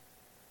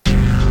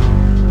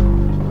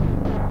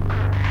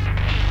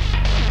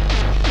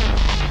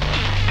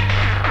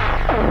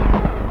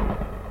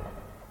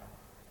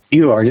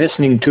You are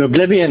listening to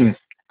Oblivion,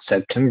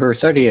 September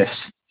 30th,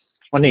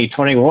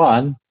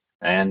 2021,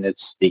 and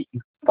it's the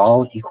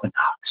fall equinox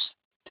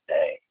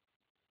today.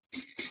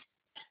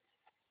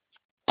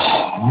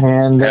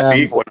 And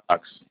Happy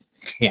equinox.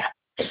 Yeah.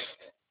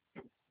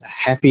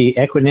 Happy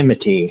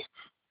equanimity.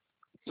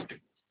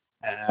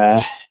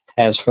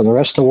 As for the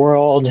rest of the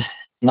world,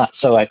 not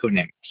so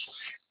equanimous.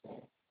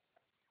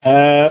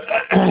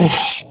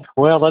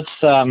 Well, let's,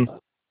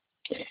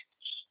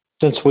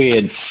 since we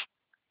had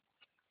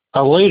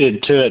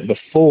alluded to it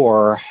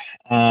before,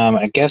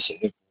 I guess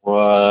it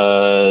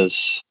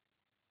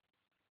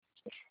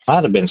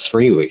might have been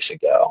 3 weeks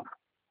ago,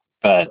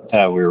 but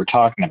we were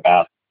talking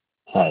about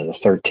the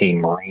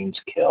 13 Marines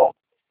killed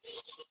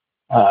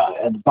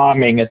at the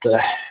bombing at the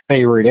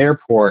Beirut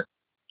airport.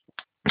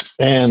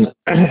 And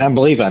I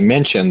believe I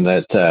mentioned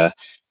that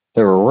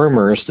there were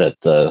rumors that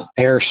the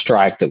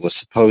airstrike that was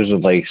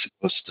supposedly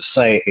supposed to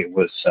say it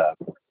was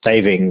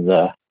saving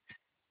the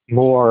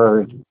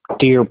more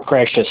dear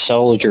precious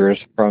soldiers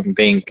from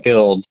being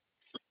killed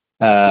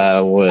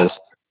was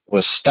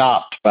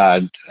stopped by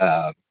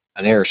an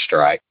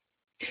airstrike.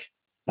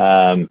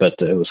 But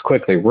it was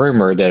quickly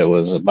rumored that it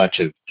was a bunch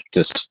of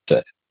just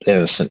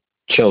innocent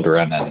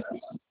children and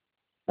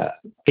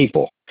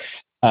people.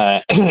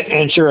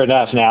 And sure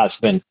enough, now it's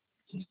been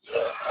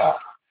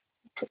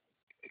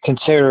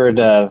considered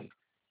a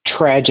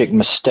tragic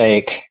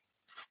mistake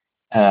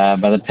by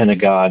the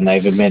Pentagon.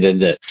 They've admitted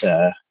that,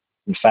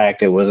 in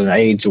fact, it was an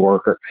aid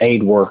worker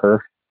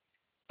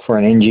for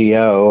an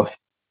NGO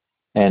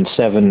and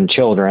 7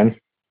 children,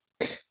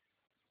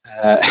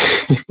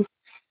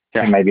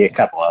 and maybe a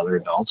couple other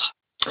adults.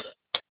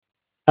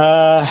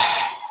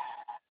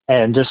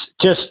 And just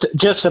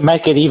to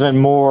make it even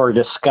more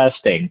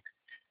disgusting,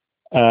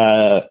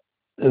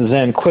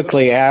 then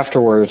quickly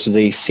afterwards,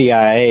 the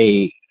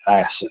CIA,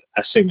 I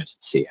assume it's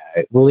the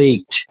CIA,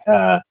 leaked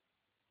that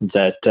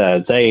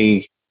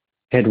they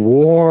had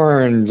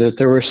warned that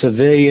there were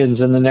civilians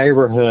in the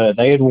neighborhood.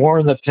 They had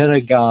warned the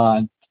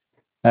Pentagon.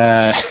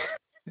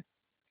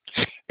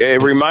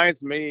 It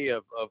reminds me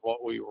of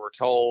what we were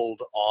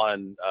told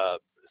on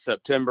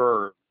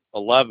September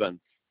 11th,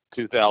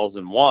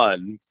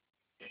 2001,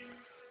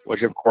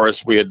 which, of course,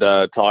 we had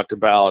talked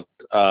about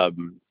a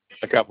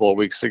couple of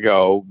weeks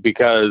ago,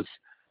 because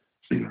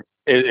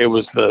it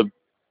was the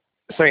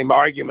same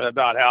argument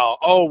about how,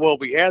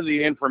 we had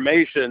the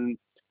information,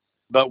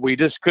 but we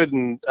just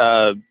couldn't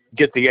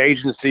get the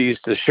agencies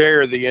to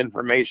share the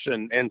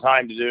information in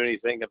time to do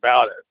anything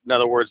about it. In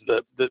other words,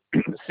 the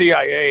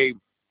CIA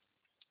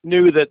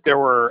knew that there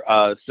were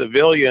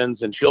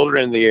civilians and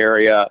children in the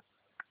area,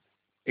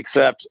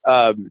 except,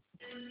 but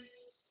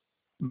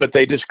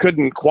they just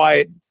couldn't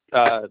quite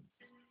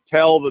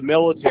tell the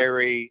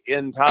military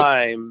in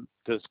time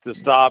to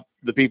stop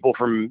the people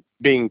from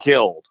being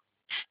killed.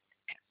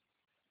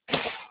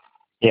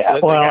 Yeah,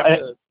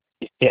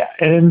 yeah.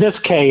 And in this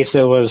case,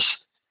 it was,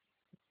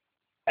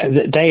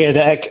 they had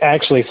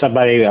actually,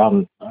 somebody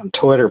on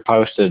Twitter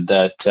posted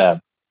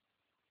that,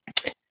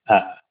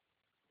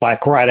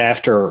 like right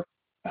after,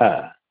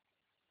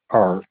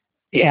 after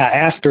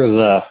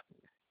the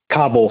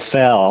Kabul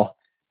fell,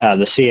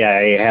 the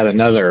CIA had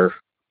another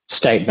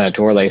statement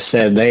where they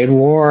said they'd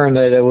warned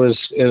that it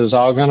was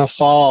all going to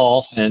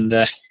fall, and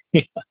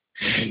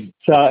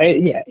so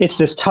it's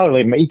just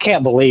totally, you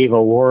can't believe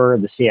a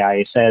word the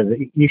CIA says.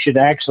 You should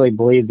actually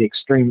believe the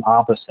extreme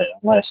opposite,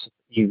 unless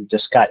you've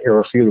just got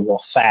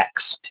irrefutable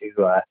facts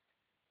to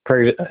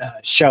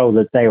show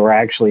that they were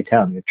actually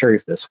telling the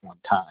truth this one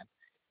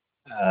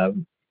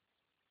time.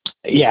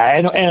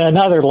 And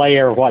another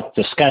layer of what's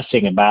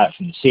disgusting about it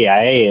from the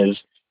CIA is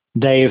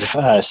they've,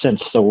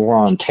 since the War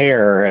on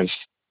Terror, have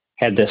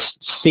had this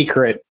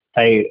secret,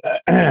 for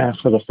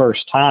the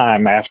first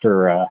time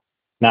after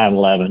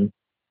 9/11,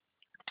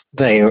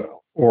 they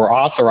were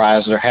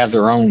authorized to have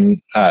their own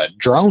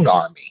drone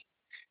army,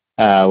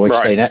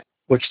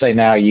 which they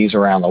now use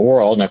around the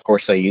world, and of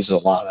course they use a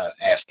lot of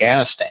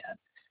Afghanistan.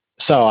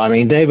 So I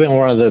mean, they've been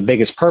one of the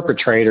biggest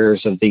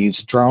perpetrators of these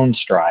drone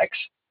strikes,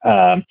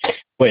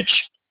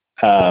 which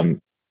are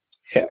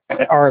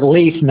at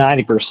least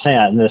 90%.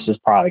 And this is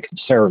probably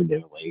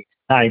conservatively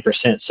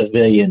 90%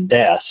 civilian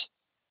deaths,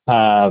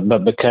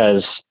 but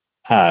because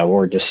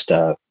we're just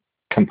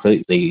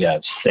completely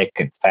sick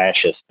and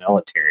fascist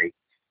military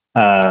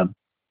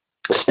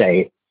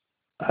state.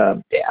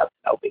 No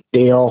big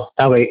deal.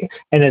 And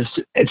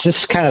it's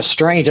just kind of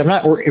strange. I'm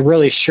not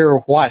really sure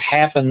what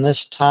happened this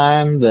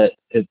time. That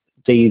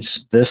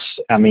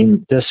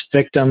this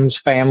victim's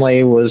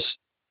family was.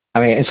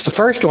 It's the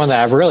first one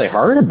that I've really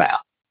heard about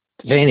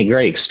to any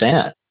great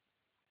extent.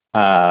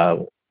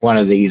 One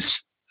of these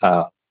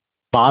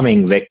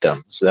bombing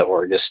victims that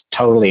were just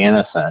totally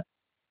innocent,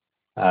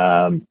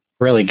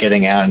 really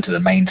getting out into the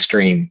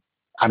mainstream.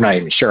 I'm not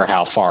even sure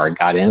how far it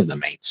got into the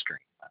mainstream.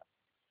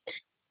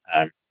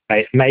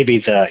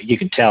 Maybe you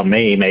can tell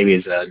me, maybe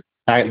the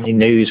nightly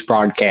news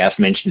broadcast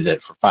mentioned it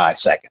for 5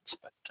 seconds.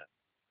 But,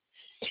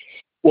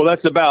 well,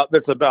 that's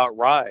about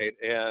right.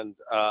 And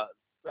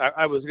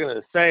I was going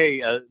to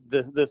say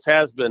this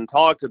has been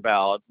talked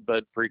about,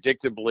 but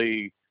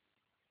predictably,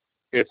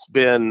 it's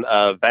been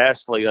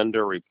vastly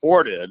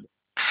underreported,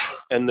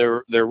 and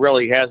there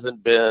really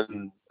hasn't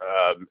been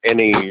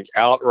any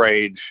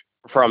outrage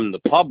from the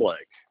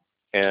public,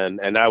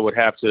 and I would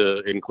have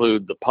to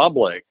include the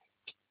public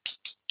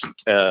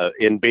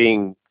in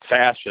being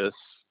fascists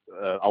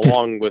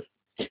along with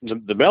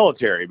the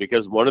military,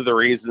 because one of the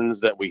reasons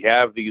that we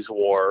have these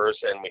wars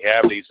and we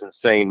have these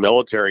insane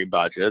military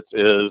budgets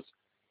is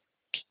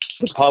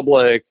the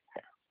public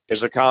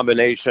is a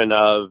combination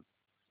of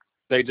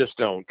they just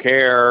don't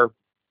care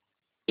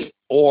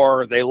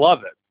or they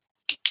love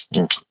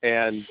it.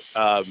 And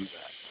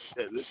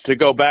to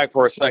go back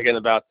for a second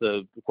about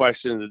the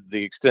question,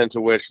 the extent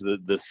to which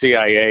the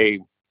CIA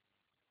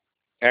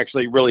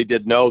actually really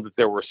did know that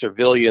there were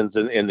civilians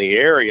in the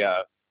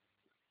area,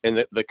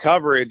 and the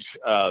coverage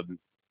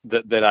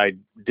that I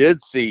did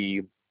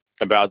see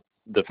about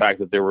the fact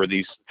that there were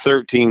these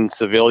 13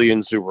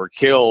 civilians who were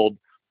killed,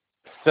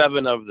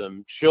 7 of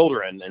them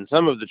children, and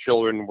some of the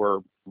children were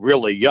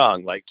really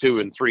young, like 2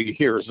 and 3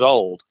 years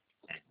old,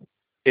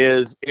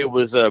 it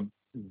was a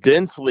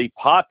densely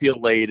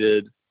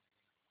populated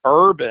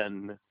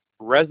urban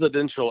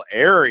residential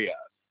area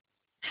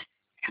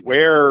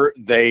where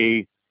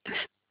they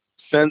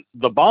sent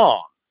the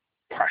bomb.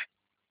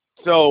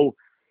 So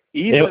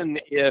even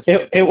if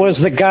it was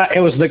the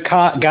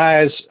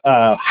guy's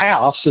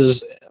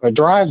house's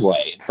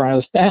driveway in front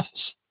of his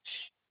house,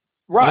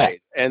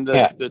 right? Yeah. And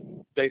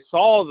they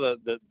saw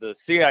the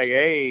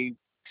CIA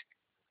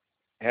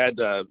had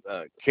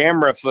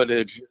camera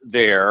footage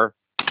there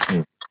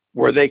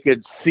where they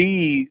could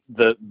see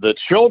the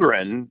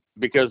children,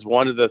 because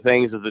one of the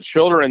things that the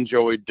children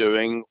enjoyed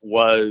doing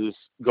was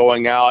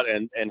going out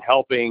and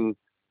helping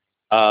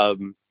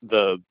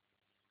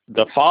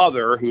the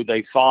father, who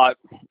they thought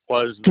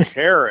was the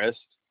terrorist,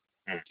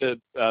 to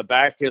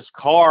back his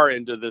car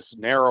into this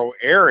narrow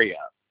area.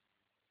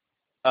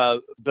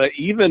 But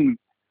even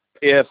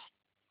if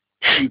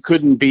you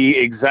couldn't be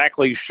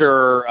exactly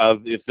sure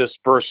of if this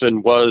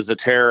person was a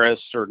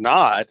terrorist or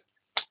not,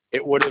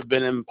 it would have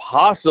been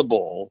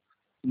impossible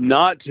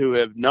not to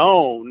have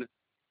known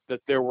that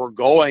there were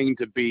going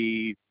to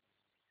be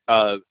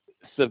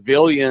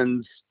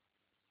civilians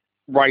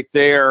right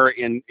there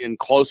in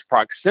close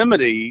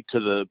proximity to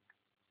the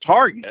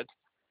target,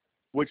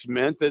 which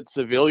meant that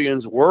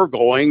civilians were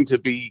going to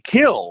be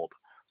killed.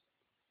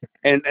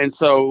 And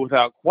so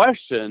without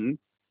question,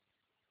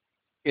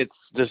 it's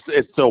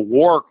a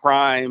war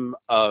crime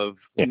of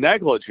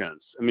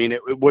negligence. I mean,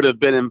 it would have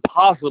been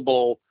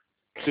impossible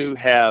to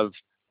have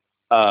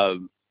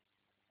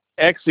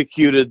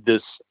executed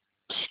this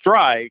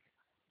strike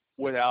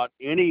without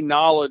any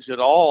knowledge at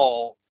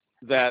all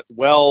that,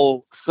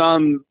 well,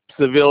 some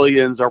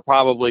civilians are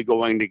probably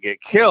going to get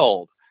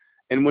killed.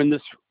 And when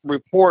this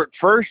report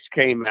first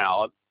came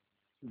out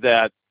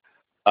that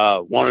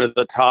one of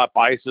the top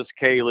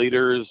ISIS-K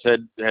leaders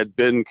had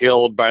been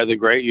killed by the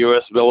great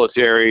U.S.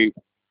 military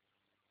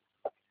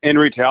in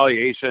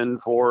retaliation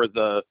for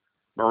the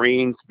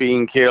Marines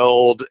being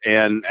killed,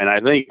 and I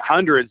think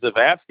hundreds of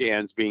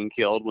Afghans being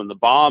killed when the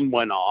bomb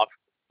went off,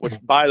 which,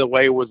 by the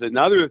way, was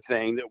another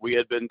thing that we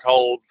had been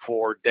told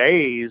for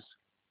days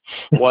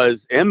was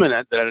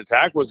imminent, that an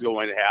attack was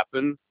going to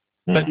happen,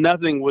 but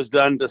nothing was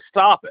done to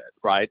stop it,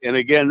 right? And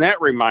again, that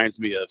reminds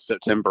me of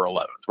September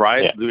 11th,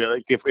 right? Yeah.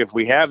 Like if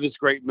we have this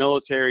great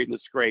military and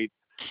this great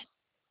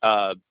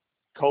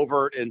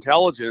covert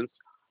intelligence,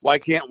 why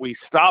can't we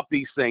stop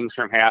these things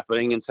from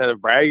happening instead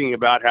of bragging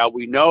about how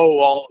we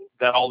know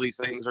that all these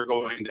things are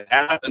going to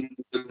happen?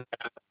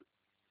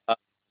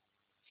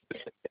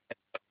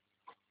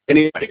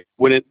 Anyway,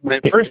 when it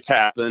first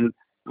happened,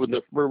 when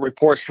the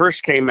reports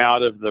first came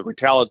out of the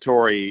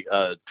retaliatory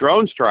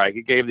drone strike,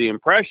 it gave the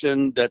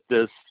impression that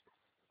this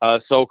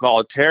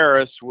so-called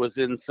terrorist was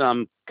in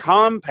some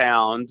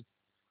compound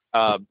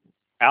out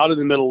in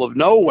the middle of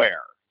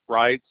nowhere,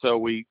 right? So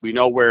we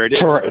know where it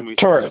is.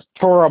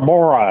 Tora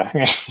Bora.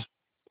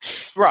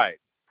 Right.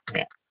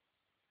 Yeah.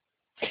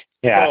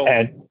 Yeah, so,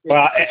 and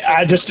well,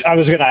 I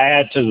was going to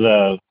add to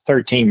the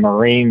 13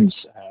 Marines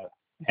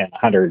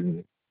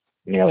and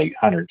nearly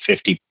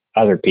 150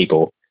 other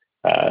people,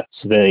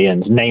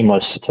 civilians,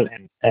 nameless,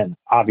 and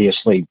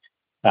obviously,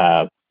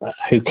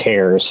 who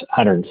cares?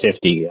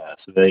 150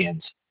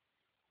 civilians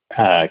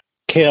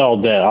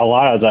killed. A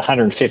lot of the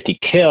 150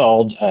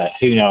 killed,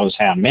 who knows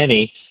how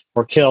many,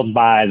 were killed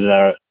by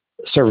the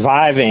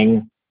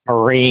surviving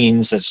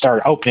Marines that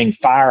started opening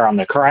fire on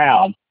the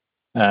crowd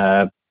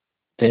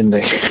in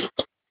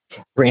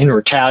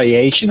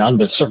retaliation on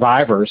the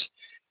survivors.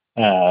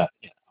 It's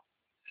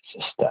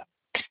just,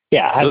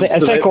 I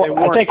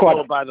think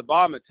killed by the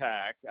bomb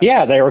attack.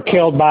 Yeah, they were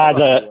killed by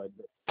the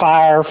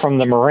fire from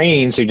the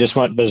Marines who just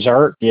went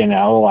berserk. I don't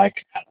know.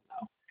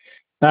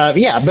 But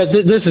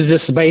this is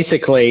just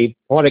basically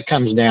what it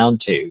comes down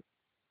to.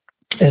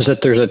 Is that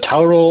there's a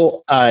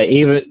total,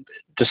 even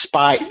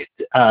despite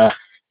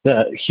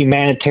the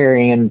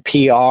humanitarian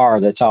PR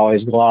that's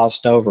always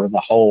glossed over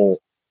the whole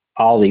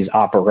all these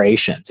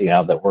operations,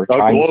 that were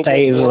trying to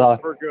save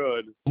for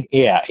good.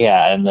 Yeah,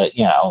 and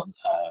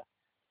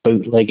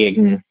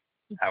bootlegging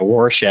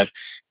worship.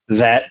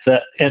 That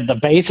the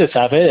basis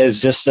of it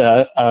is just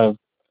a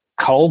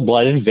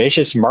cold-blooded,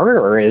 vicious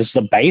murder is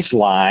the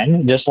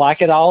baseline, just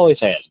like it always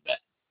has been.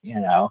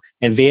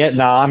 In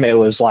Vietnam, it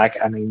was like,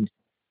 I'm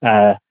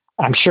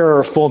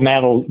sure Full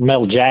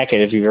Metal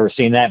Jacket, if you've ever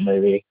seen that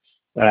movie,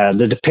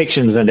 the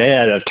depictions in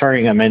it of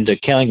turning them into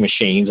killing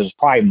machines is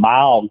probably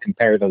mild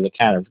compared to the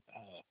kind of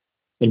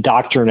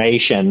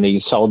indoctrination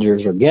these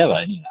soldiers are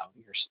given.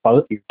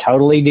 You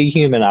totally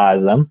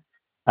dehumanize them.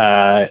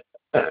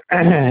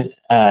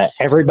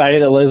 Everybody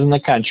that lives in the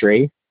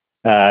country,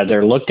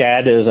 they're looked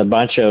at as a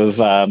bunch of,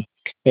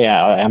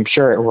 I'm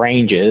sure it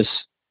ranges,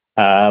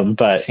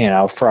 but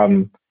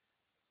from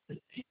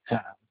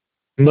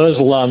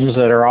Muslims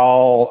that are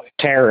all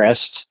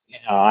terrorists.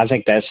 I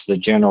think that's the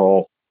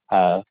general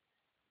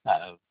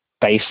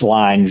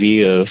baseline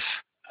view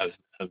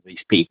of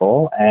these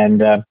people,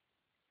 and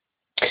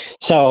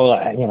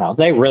so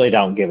they really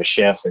don't give a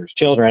shit if there's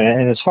children.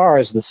 And as far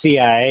as the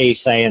CIA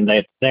saying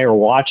that they were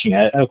watching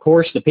it, of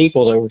course, the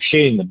people that were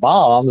shooting the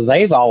bombs,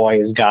 they've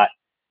always got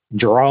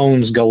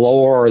drones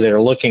galore that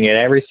are looking at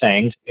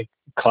everything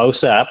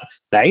close up.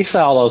 They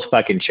saw those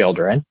fucking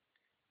children.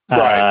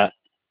 Right.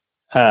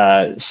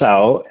 And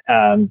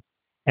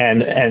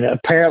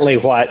apparently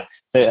what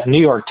the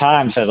New York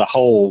Times has a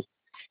whole,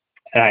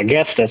 and I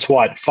guess that's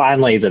what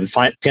finally the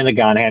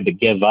Pentagon had to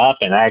give up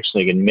and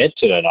actually admit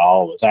to it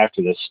all was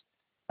after this,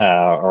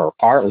 or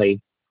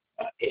partly,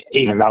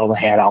 even though they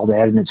had all the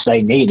evidence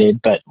they needed,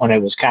 but when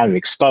it was kind of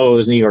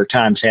exposed, New York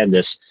Times had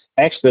this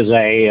expose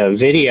of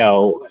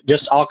video,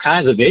 just all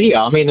kinds of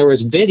video. There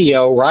was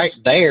video right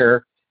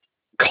there,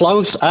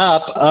 close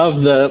up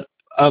of the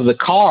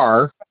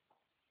car,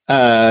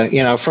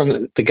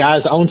 from the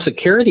guy's own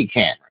security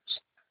cameras.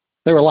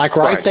 They were like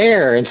right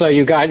there. And so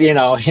you got,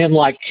 him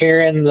like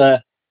carrying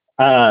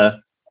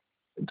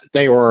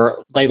they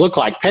looked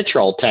like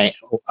petrol tank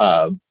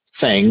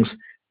things,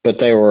 but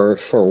they were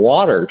for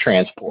water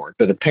transport.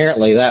 But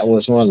apparently that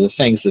was one of the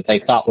things that they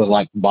thought was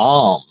like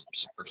bombs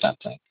or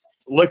something.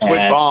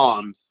 Liquid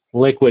bombs.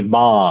 Liquid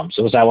bombs.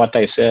 Was that what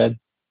they said?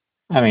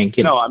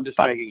 No, I'm just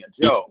making a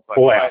joke.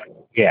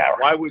 Yeah.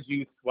 Why would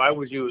you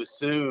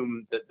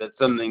assume that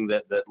something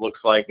that looks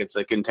like it's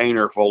a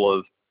container full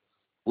of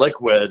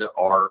liquid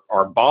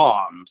are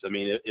bombs?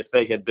 If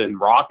they had been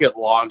rocket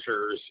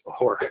launchers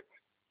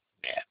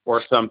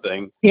or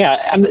something.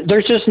 Yeah,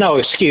 there's just no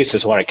excuse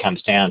is what it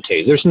comes down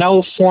to. There's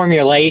no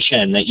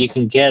formulation that you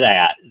can get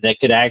at that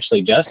could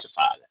actually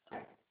justify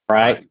that,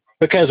 right?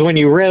 Because when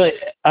you really,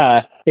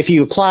 if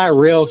you apply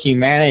real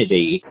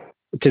humanity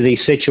to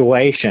these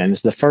situations,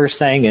 the first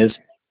thing is,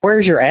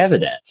 where's your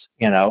evidence?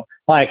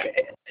 Like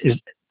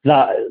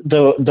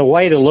the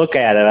way to look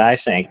at it, I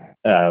think,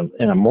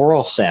 in a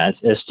moral sense,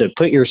 is to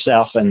put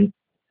yourself in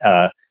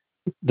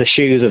the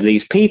shoes of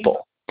these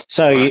people.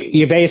 So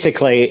you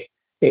basically,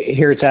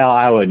 here's how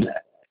I would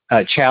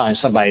challenge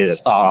somebody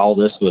that thought all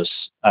this was,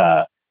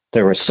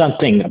 there was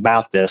something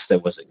about this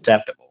that was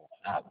acceptable,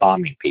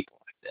 bombing people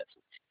like this.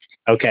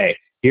 Okay,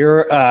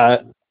 you're,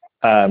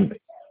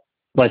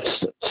 let's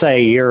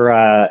say you're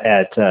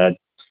at the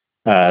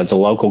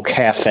local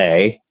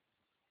cafe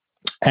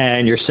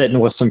and you're sitting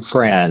with some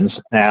friends.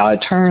 Now, it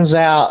turns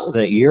out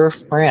that your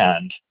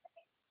friend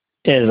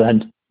is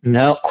a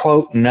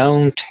quote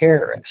known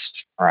terrorist,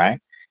 right?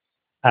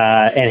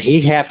 And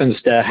he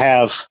happens to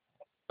have,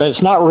 but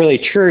it's not really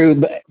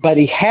true, but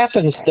he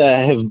happens to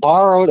have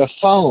borrowed a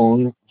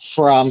phone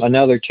from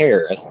another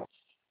terrorist,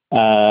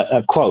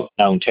 a quote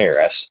known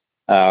terrorist,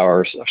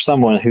 or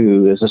someone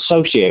who is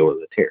associated with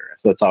a terrorist.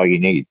 That's all you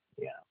need.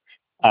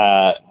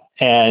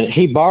 And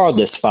he borrowed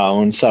this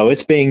phone, so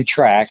it's being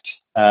tracked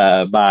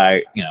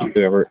by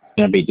whoever's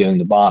going to be doing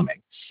the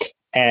bombing.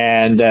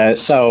 And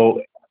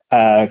so,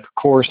 of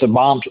course,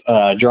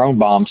 the drone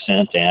bomb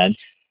sent in,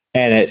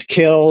 and it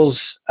kills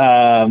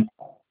it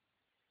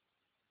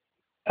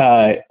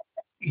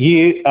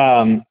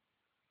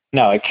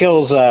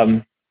kills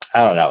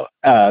I don't know,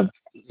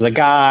 the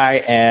guy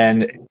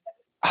and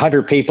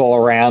 100 people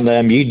around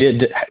them. You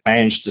did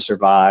manage to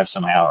survive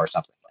somehow or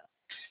something.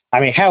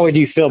 How would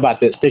you feel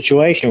about this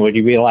situation? Would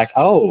you be like,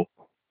 oh,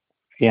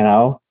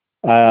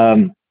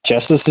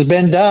 justice has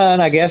been done.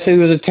 I guess he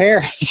was a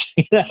terrorist,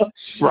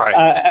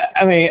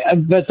 Right.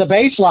 But the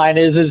baseline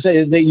is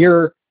that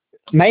you're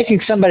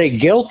making somebody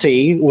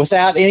guilty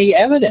without any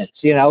evidence.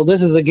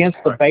 This is against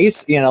the base,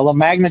 the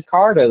Magna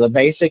Carta, the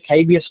basic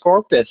habeas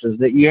corpus, is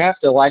that you have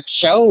to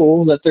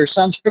show that there's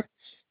some sort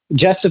of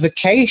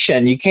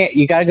justification.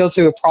 You got to go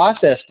through a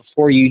process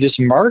before you just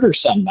murder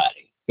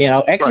somebody,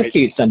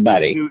 execute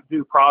somebody.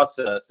 Due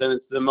process, and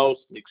it's the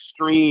most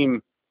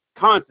extreme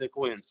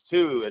consequence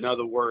too. In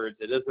other words,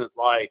 it isn't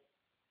like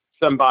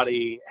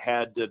somebody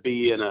had to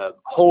be in a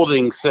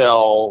holding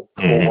cell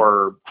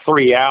for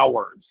 3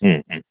 hours.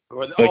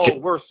 Or,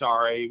 we're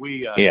sorry,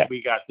 we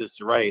got this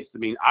erased.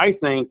 I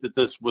think that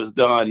this was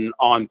done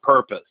on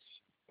purpose.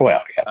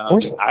 Well, yeah.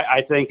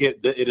 I think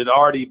it had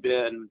already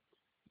been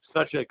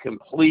such a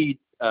complete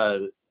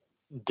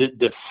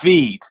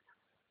defeat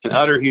and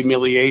utter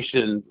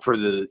humiliation for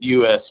the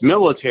U.S.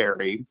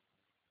 military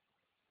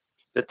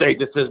that they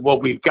just says, well,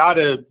 we've got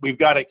to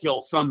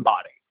kill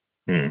somebody,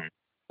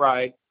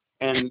 right?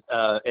 And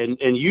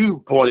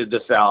you pointed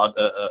this out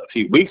a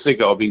few weeks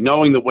ago. I mean,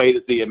 knowing the way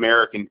that the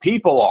American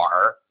people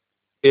are,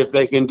 if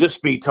they can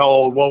just be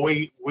told, well,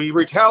 we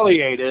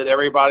retaliated,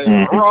 everybody,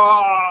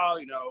 hurrah,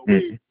 you know,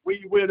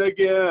 we win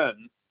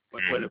again.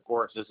 But of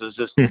course, this has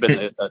just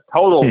been a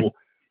total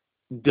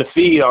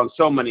defeat on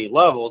so many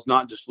levels,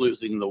 not just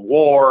losing the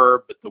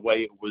war, but the way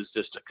it was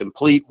just a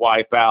complete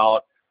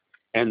wipeout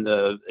and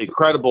the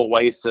incredible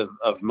waste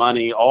of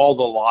money, all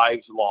the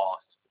lives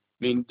lost.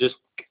 I mean, just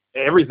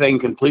everything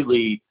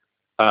completely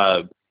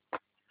down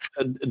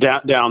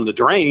the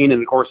drain.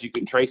 And of course, you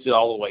can trace it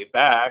all the way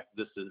back.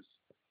 This is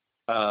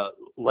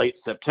late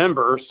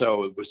September,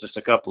 so it was just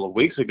a couple of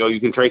weeks ago. You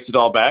can trace it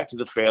all back to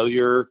the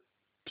failure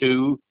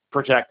to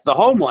protect the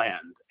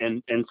homeland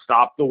and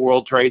stop the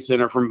World Trade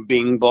Center from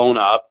being blown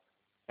up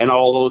and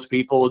all those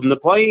people in the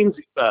planes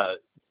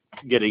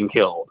getting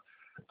killed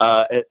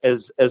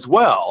as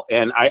well.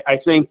 And I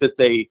think that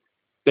they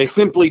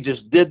simply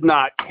just did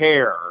not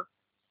care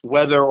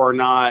whether or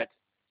not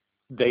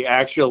this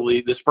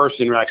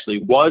person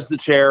actually was the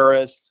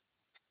terrorist,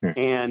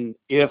 and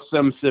if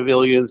some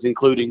civilians,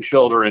 including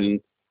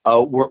children,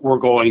 were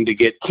going to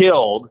get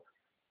killed.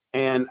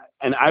 And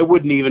I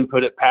wouldn't even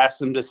put it past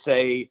them to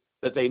say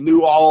that they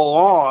knew all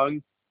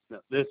along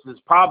that this is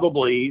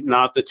probably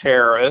not the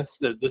terrorist,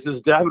 that this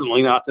is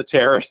definitely not the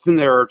terrorist, and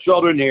there are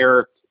children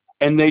here,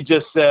 and they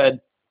just said,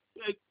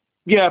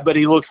 yeah, but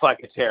he looks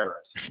like a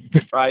terrorist,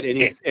 right?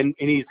 And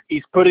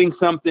he's putting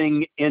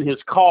something in his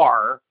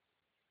car,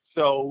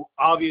 so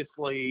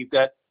obviously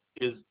that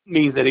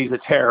means that he's a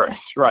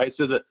terrorist, right?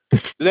 So the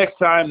next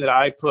time that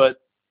I put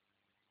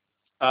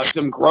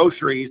some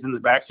groceries in the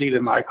backseat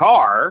of my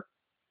car,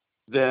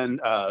 then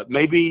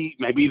maybe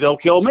they'll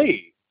kill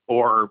me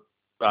or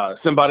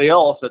somebody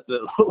else at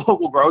the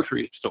local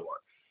grocery store.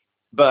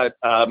 But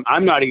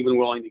I'm not even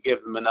willing to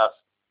give them enough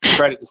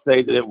credit to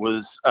say that it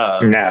was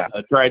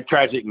a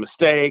tragic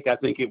mistake. I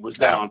think it was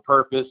done on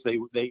purpose. They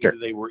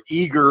were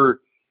eager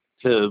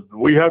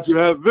we have to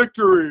have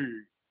victory.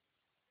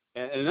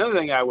 And another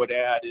thing I would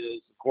add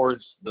is, of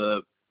course,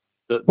 well,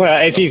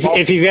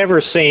 if you've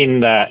ever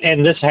seen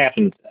and this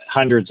happened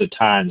hundreds of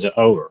times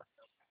over,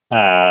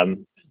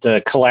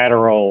 the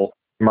Collateral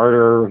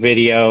murder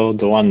video,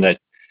 the one that,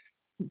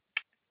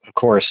 of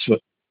course,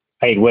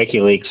 made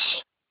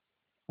WikiLeaks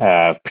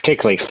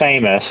particularly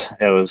famous.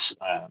 It was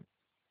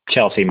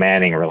Chelsea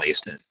Manning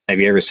released it. Have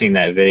you ever seen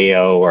that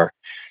video? Or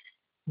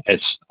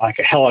it's like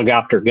a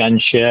helicopter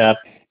gunship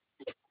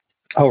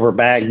over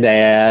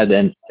Baghdad,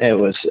 and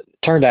it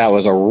turned out it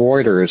was a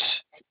Reuters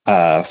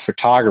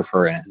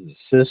photographer and his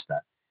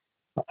assistant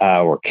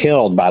were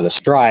killed by the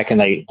strike, and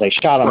they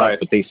shot them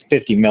up with these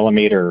 50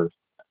 millimeter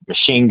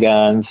machine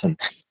guns and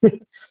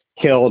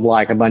killed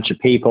like a bunch of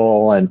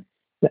people. And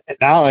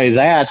not only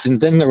that, and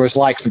then there was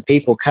like some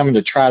people coming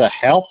to try to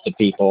help the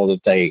people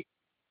that they,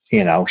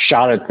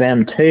 shot at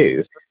them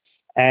too.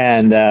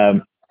 And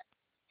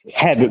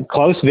had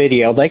close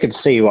video. They could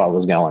see what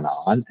was going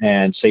on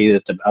and see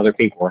that the other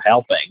people were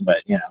helping.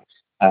 But,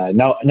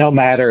 no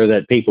matter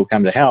that people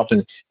come to help.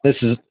 And this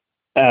is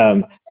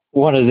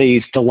one of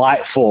these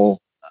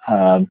delightful,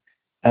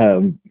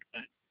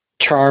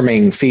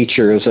 charming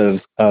features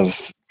of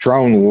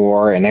drone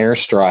war and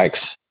airstrikes,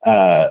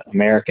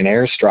 American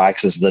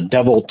airstrikes, is the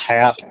double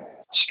tap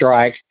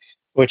strike,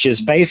 which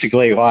is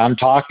basically what I'm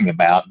talking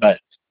about. But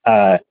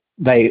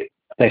they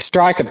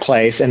strike a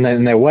place and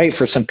then they wait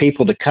for some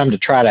people to come to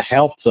try to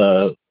help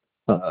the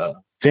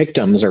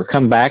victims or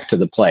come back to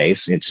the place.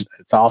 It's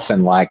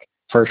often like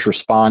first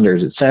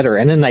responders, et cetera.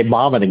 And then they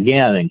bomb it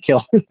again and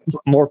kill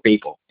more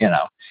people,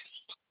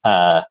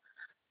 So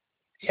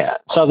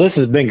this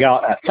has been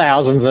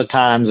thousands of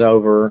times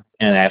over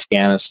in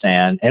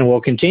Afghanistan and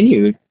will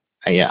continue.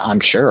 I'm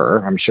sure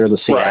the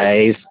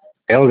CIA is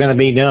still going to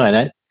be doing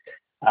it.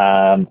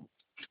 And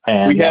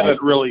we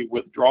haven't really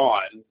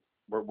withdrawn.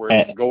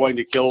 We're going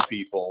to kill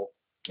people.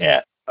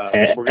 Yeah.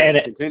 We're going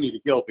to continue to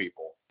kill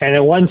people. And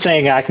the one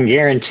thing I can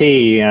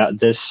guarantee,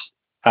 this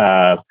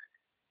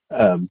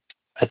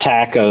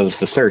attack of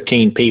the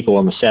 13 people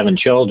and the 7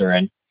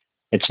 children,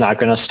 it's not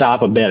going to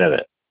stop a bit of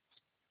it.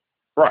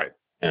 Right.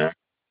 Yeah.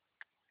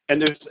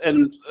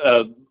 And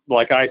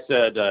like I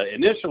said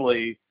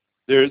initially,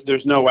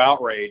 there's no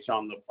outrage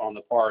on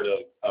the part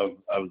of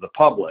the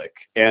public.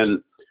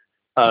 And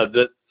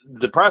the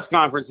press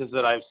conferences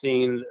that I've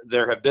seen,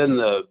 there have been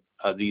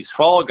these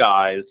fall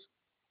guys,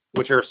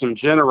 which are some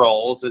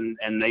generals,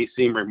 and they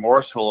seem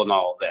remorseful and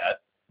all of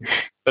that.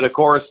 But of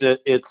course,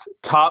 it's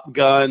Top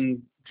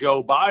Gun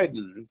Joe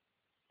Biden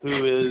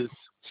who is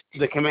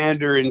the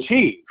commander in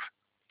chief,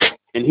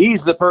 and he's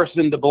the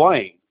person to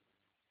blame.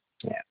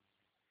 Yeah.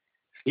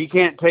 He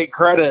can't take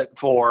credit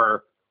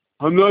for,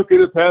 I'm not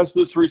going to pass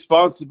this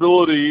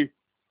responsibility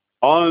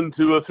on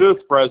to a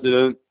 5th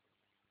president.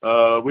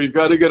 we've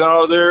got to get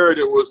out of there, and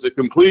it was a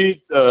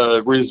complete,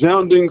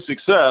 resounding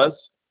success.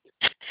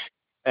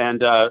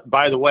 And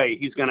by the way,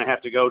 he's going to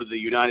have to go to the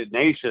United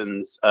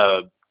Nations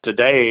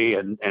today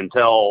and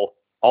tell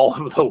all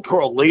of the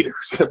world leaders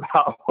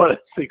about what a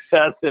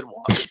success it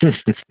was.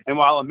 And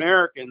while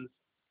Americans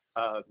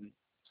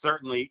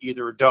certainly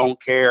either don't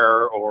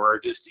care or are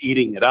just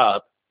eating it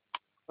up,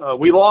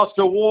 we lost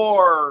a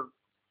war,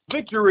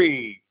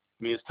 victory.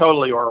 I mean, it's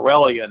totally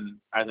Orwellian,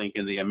 I think,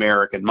 in the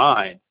American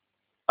mind.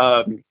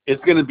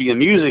 It's going to be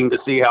amusing to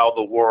see how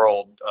the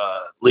world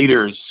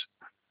leaders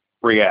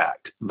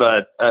react.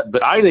 But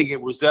I think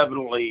it was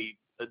definitely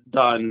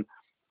done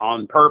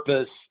on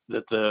purpose,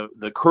 that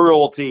the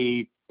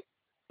cruelty,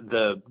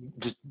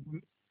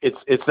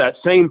 it's that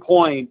same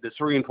point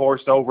that's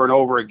reinforced over and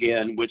over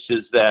again, which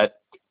is that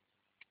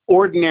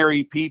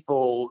ordinary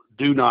people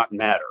do not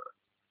matter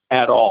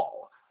at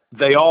all.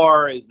 They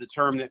are, is the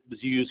term that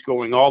was used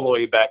going all the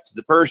way back to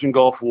the Persian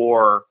Gulf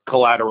War,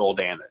 collateral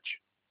damage,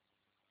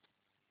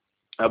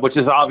 which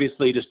is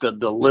obviously just a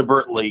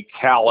deliberately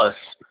callous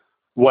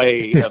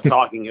way of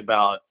talking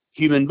about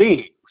human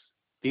beings.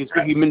 These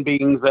are human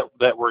beings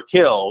that were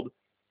killed,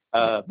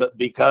 but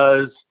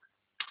because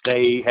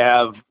they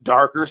have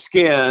darker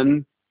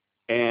skin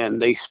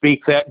and they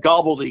speak that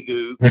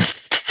gobbledygook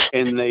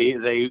and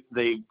they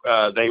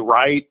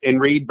write and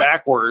read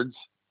backwards,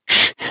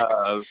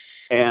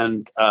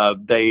 and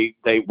they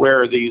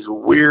wear these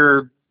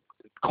weird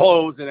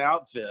clothes and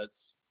outfits,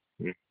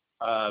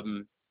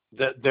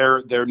 that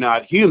they're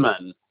not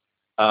human,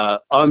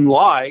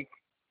 unlike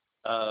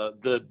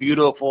the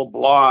beautiful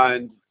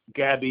blonde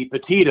Gabby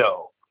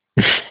Petito.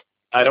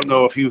 I don't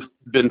know if you've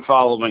been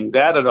following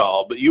that at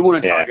all, but you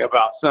want to talk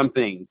about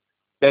something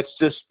that's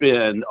just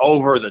been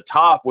over the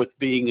top with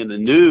being in the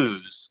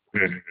news.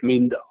 I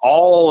mean,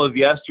 all of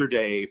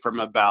yesterday from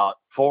about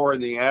 4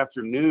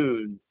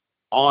 p.m.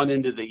 on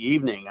into the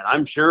evening, and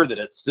I'm sure that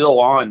it's still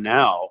on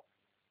now.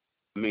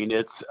 I mean,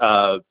 it's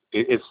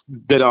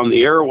been on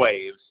the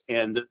airwaves,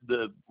 and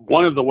the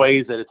one of the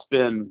ways that it's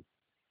been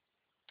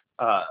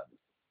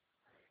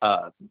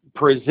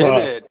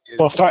presented.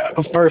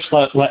 First,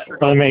 let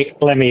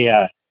me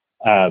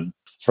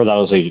for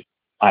those who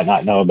might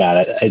not know about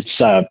it,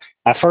 it's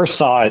I first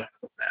saw it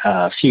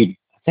I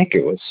think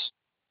it was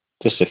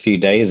just a few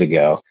days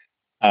ago.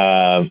 They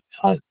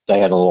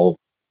had a little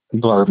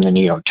blurb in the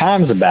New York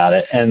Times about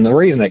it, and the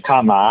reason it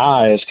caught my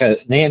eye is because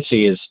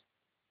Nancy is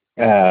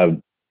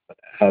kind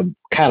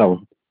of,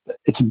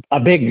 it's a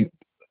big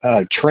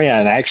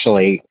trend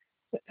actually.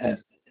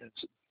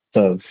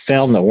 The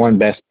film that won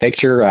Best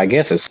Picture, I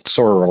guess, is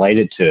sort of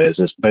related to it, is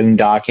this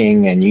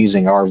boondocking and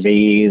using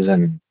RVs,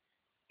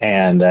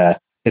 and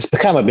it's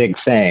become a big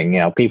thing. You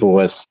know, people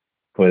with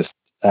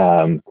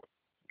van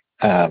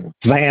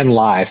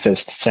life is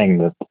the thing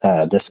that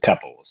this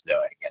couple was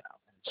doing. You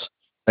know,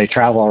 they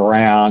travel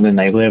around and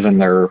they live in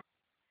their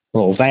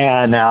little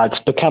van. Now it's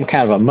become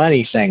kind of a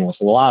money thing with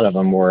a lot of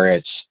them,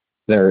 where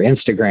they're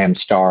Instagram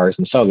stars,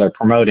 and so they're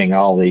promoting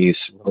all these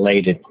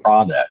related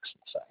products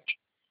and such.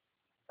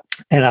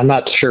 And I'm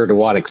not sure to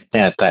what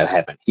extent that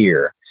happened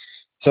here.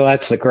 So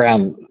that's the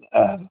ground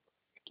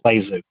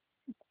plays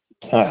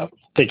the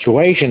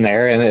situation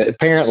there. And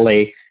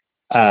apparently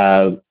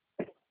the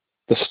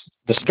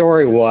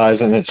story was,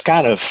 and it's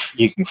kind of,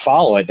 you can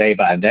follow it day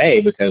by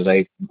day because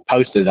they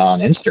post it on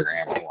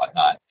Instagram and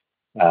whatnot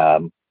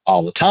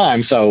all the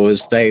time. So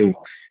as they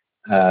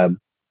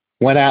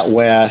went out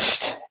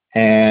west,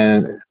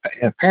 and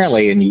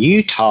apparently in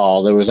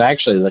Utah, there was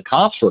actually, the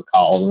cops were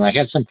called and they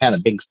had some kind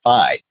of big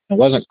fight. It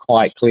wasn't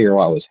quite clear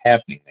what was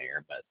happening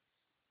there, but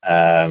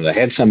they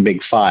had some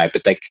big fight,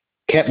 but they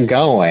kept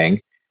going,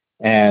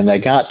 and they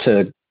got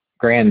to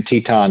Grand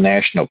Teton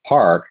National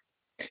Park.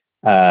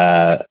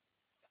 That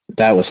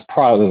was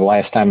probably the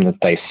last time that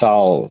they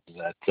saw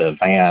that the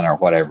van or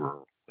whatever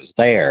was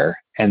there.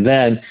 And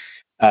then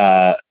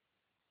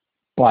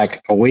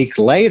like a week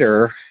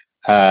later,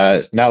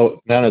 none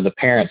of the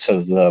parents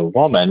of the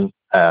woman,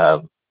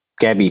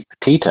 Gabby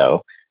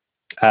Petito,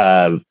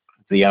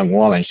 the young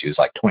woman, she was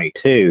like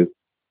 22.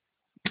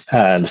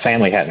 The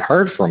family hadn't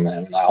heard from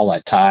them all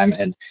that time,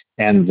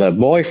 and the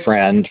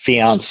boyfriend,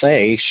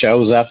 fiance,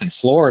 shows up in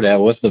Florida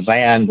with the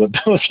van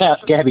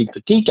without Gabby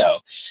Petito.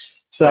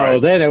 So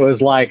then it was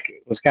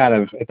kind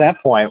of, at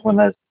that point, when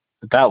that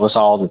was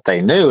all that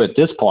they knew. At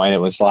this point, it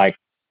was like,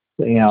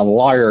 you know, the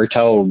lawyer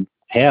told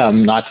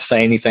him not to say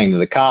anything to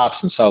the cops,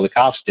 and so the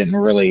cops didn't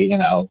really, you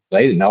know,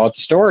 they didn't know what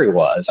the story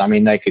was. I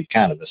mean, they could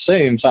kind of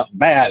assume something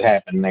bad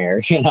happened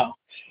there, you know.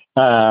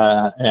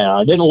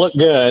 It didn't look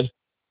good,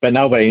 but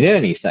nobody knew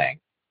anything.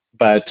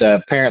 But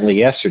apparently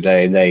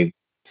yesterday they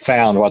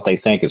found what they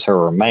think is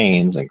her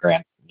remains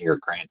near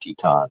Grand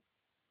Teton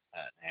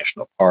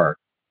National Park,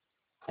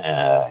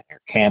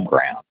 near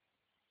campground.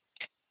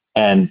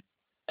 And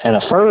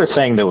a further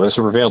thing that was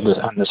revealed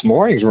on this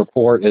morning's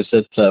report is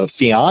that the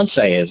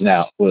fiance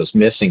was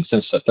missing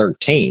since the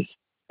 13th,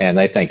 and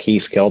they think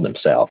he's killed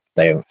himself.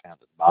 They haven't found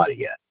his body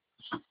yet.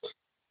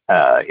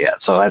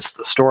 So that's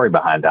the story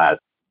behind that.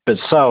 But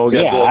so,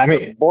 yeah, I mean,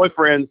 the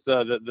boyfriend's,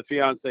 the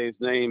fiance's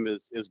name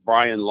is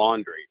Brian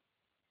Laundrie.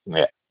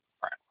 Yeah.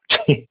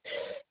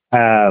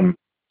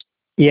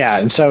 Yeah.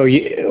 And so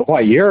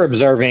what you're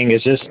observing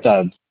is just,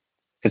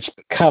 it's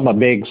become a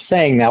big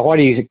thing. Now,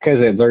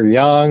 because they're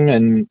young,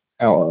 and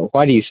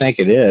why do you think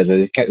it is?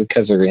 Is it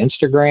because they're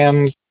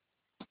Instagram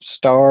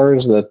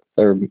stars that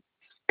they're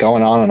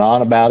going on and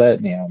on about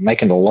it,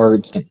 making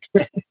alerts?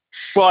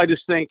 Well, I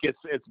just think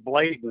it's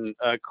blatant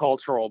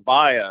cultural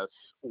bias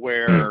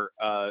where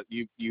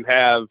you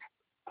have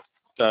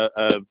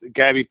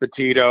Gabby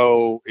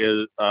Petito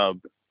is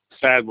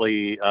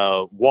sadly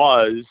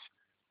was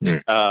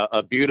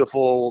a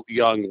beautiful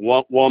young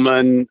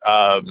woman.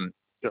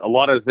 A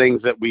lot of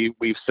things that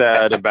we've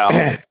said about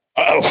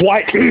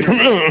white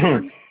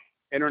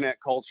internet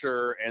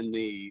culture and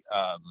the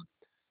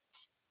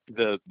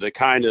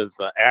kind of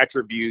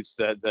attributes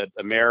that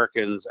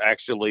Americans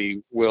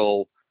actually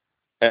will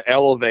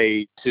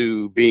elevate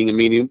to being a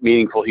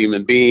meaningful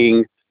human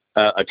being,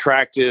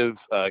 attractive,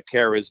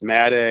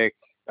 charismatic,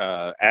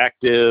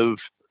 active,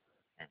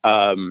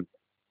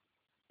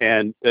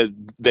 and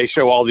they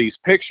show all these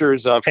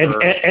pictures of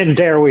her. And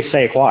dare we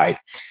say white?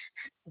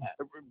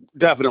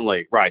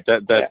 Definitely, right.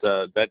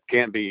 That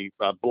can't be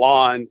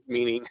blonde,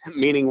 meaning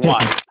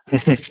white.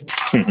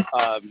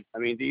 I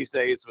mean, these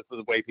days with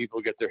the way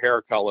people get their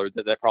hair colored,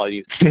 that probably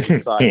needs to be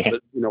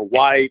decided. But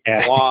white,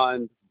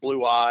 blonde,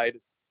 blue-eyed.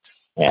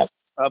 Yeah.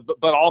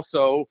 But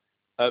also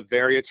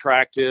very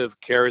attractive,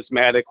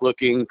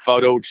 charismatic-looking,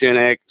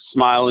 photogenic,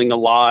 smiling a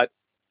lot.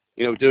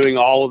 Doing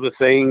all of the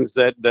things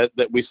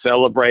that we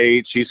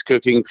celebrate. She's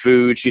cooking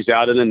food. She's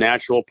out in the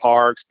natural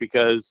parks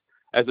because,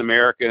 as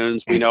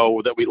Americans, we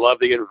know that we love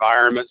the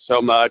environment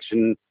so much,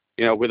 and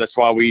that's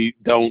why we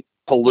don't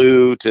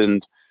pollute,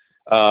 and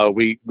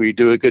we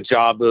do a good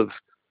job of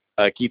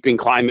keeping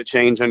climate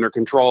change under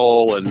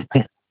control, and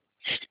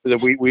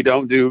that we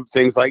don't do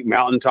things like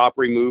mountaintop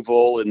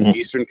removal in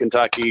eastern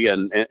Kentucky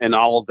and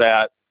all of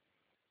that.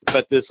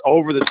 But this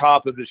over the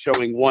top of just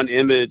showing one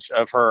image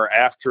of her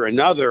after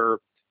another,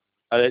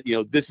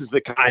 this is the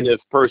kind of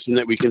person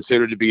that we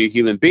consider to be a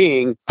human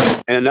being.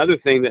 And another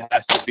thing that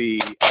has to be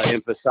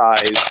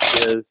emphasized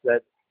is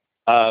that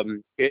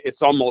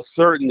it's almost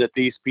certain that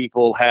these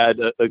people had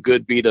a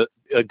good bit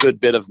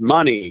of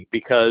money,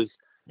 because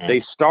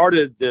they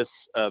started this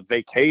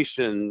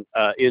vacation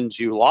in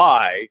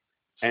July,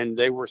 and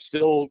they were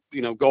still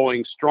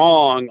going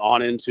strong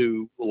on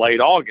into late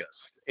August.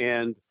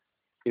 And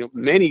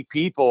many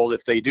people,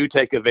 if they do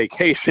take a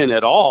vacation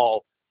at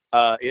all,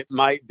 it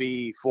might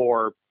be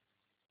for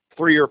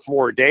 3 or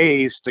 4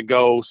 days to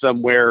go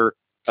somewhere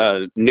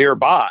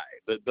nearby,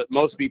 but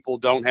most people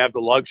don't have the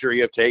luxury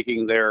of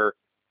taking their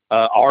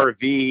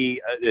RV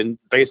and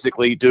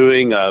basically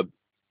doing a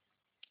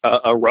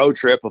road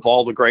trip of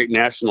all the great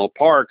national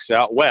parks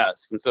out west.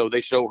 And so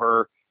they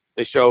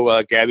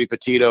show Gabby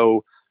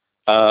Petito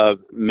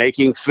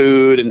making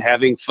food and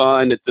having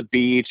fun at the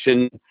beach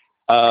and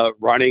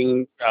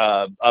running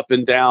up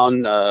and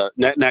down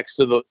next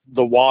to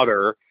the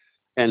water.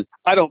 And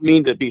I don't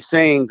mean to be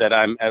saying that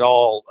I'm at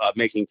all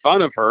making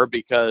fun of her,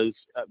 because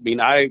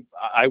I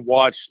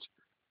watched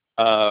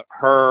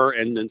her,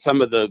 and then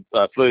some of the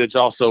footage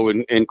also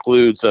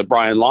includes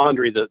Brian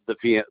Laundrie,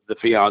 the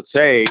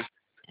fiance,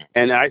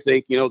 and I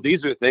think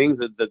these are things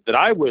that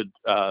I would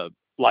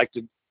like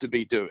to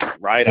be doing,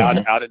 right?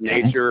 Out at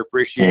nature,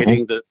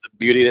 appreciating the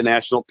beauty of the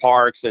national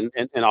parks and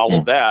all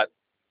of that.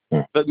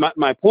 But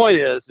my point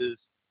is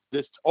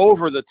this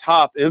over the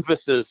top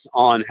emphasis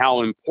on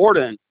how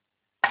important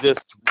this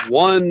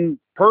one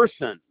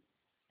person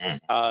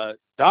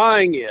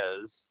dying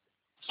is,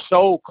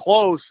 so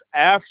close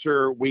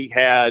after we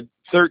had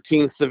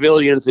 13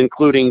 civilians,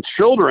 including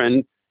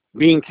children,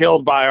 being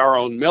killed by our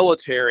own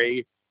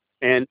military,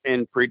 and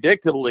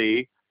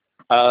predictably,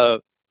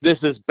 this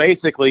has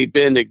basically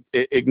been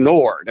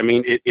ignored. I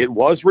mean, it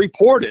was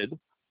reported,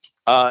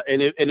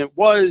 and it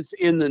was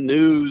in the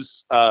news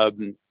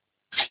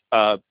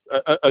a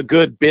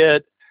good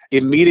bit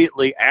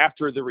immediately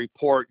after the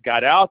report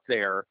got out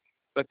there.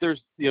 But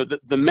there's, the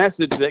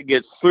message that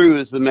gets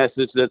through is the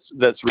message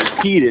that's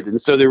repeated.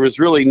 And so there was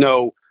really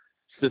no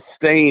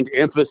sustained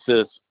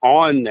emphasis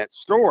on that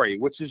story,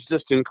 which is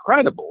just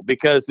incredible,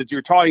 because if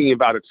you're talking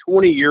about a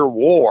 20-year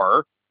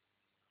war,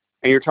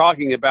 and you're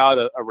talking about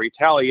a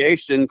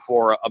retaliation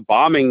for a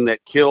bombing that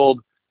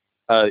killed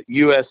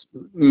U.S.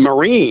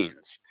 Marines,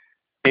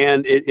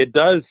 and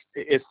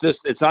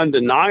it's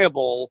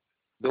undeniable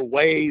the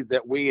way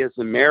that we as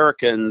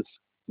Americans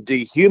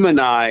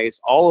dehumanize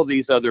all of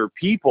these other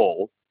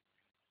people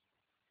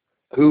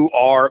who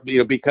are,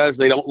 because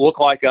they don't look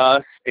like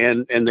us,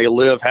 and they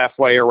live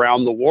halfway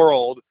around the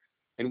world,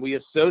 and we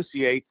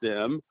associate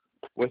them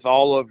with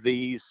all of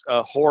these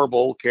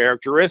horrible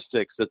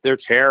characteristics, that they're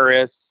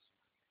terrorists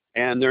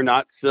and they're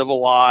not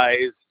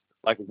civilized.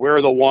 Like,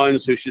 we're the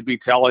ones who should be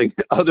telling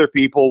other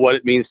people what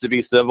it means to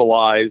be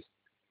civilized.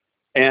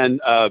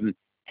 And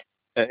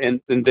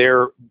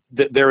they're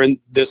in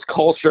this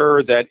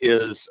culture that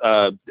is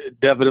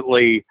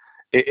definitely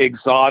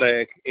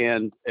exotic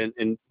and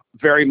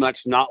very much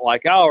not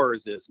like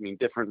ours is. I mean,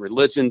 different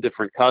religion,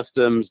 different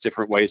customs,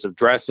 different ways of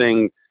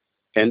dressing,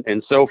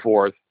 and so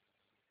forth.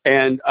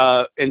 And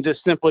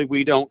just simply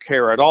we don't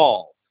care at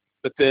all.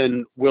 But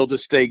then we'll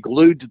just stay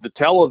glued to the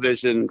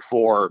television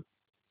for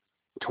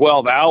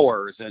 12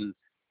 hours, and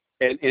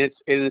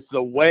it's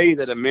the way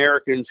that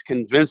Americans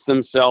convince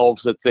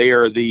themselves that they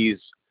are these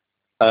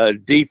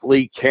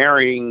deeply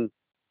caring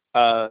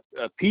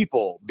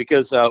people.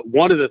 Because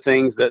one of the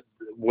things that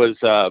was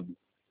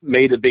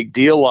made a big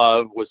deal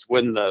of was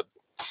when the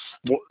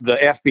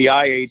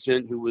FBI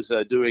agent who was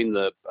doing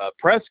the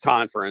press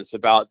conference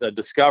about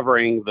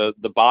discovering the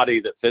body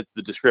that fits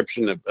the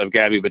description of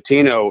Gabby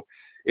Bettino,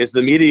 is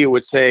the media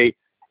would say,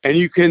 and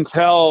you can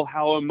tell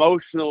how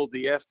emotional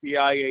the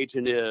FBI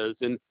agent is,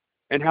 and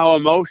how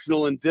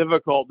emotional and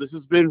difficult this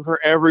has been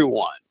for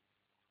everyone.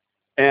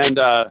 And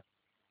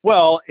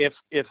well, if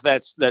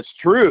that's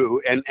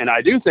true, and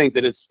I do think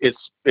that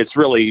it's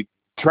really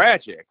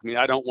tragic. I mean,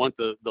 I don't want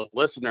the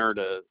listener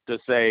to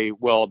say,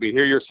 well, I mean,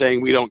 here you're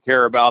saying we don't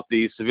care about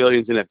the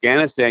civilians in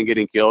Afghanistan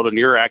getting killed, and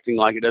you're acting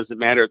like it doesn't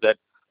matter that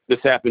this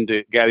happened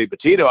to Gabby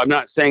Bettino. I'm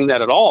not saying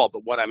that at all,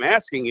 but what I'm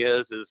asking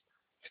is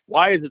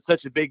why is it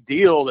such a big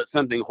deal that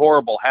something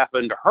horrible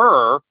happened to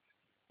her,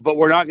 but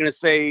we're not going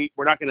to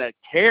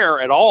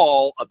care at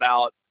all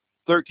about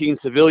 13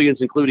 civilians,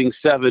 including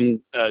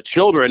 7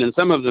 children, and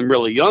some of them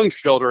really young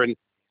children,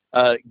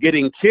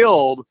 getting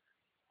killed,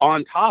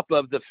 on top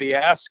of the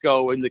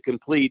fiasco and the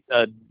complete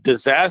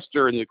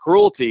disaster and the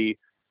cruelty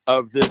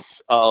of this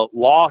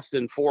lost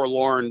and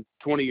forlorn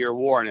 20-year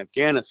war in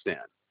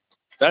Afghanistan.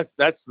 That's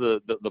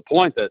the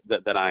point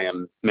that I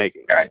am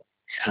making. Right.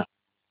 Yeah.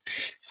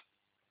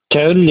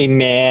 Totally,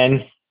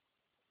 man.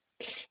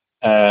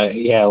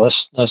 Yeah,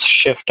 let's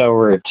shift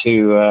over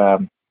to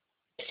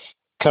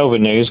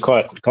COVID news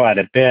quite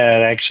a bit,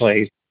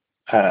 actually.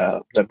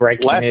 The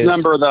breaking last news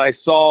number that I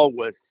saw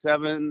was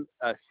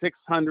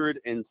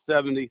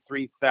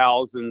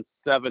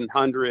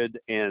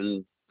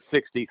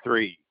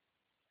 673,763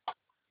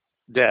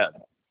 dead.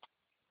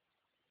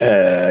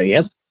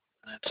 Yep,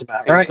 that's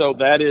about right. So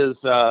that is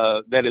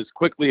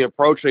quickly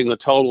approaching the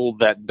total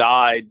that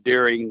died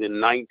during the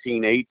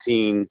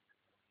 1918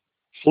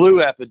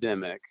 flu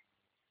epidemic.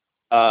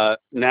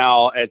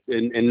 Now,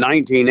 in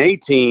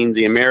 1918,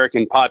 the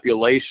American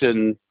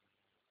population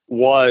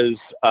was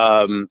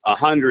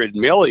 100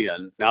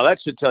 million. Now,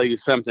 that should tell you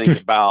something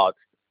about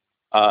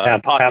how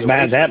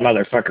bad that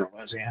motherfucker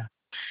was. Yeah.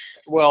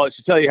 Well, it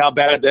should tell you how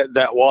bad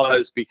that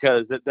was,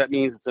 because that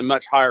means it's a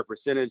much higher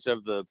percentage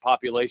of the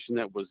population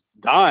that was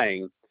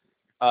dying.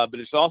 But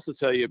it should also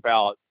tell you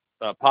about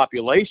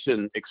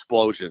population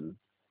explosion,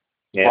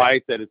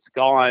 right? That it's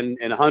gone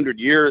in 100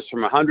 years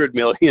from 100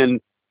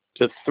 million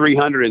to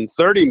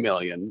 330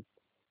 million.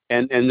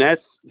 And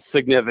that's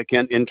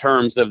significant in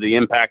terms of the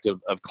impact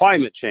of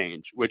climate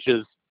change, which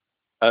is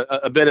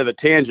a bit of a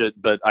tangent,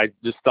 but I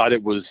just thought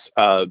it was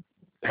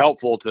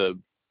helpful to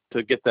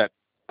get that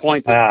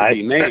point to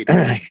be made.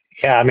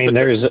 Yeah, I mean,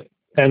 there's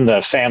in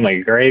the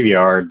family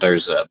graveyard,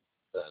 there's a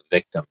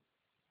victim,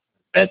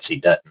 Betsy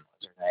Dutton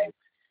was her name,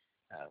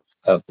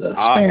 of the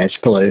Spanish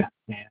flu.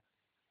 Yeah,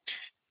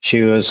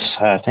 she was,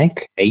 I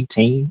think,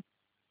 18.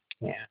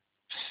 Yeah.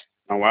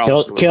 Oh wow,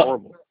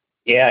 horrible.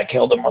 Yeah, it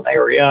killed them when they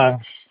were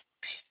young.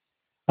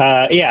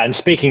 Yeah, and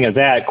speaking of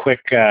that, quick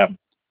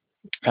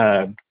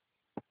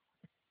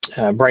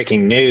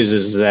breaking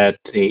news is that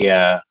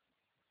the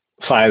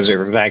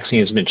Pfizer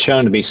vaccine has been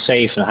shown to be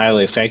safe and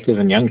highly effective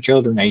in young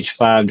children aged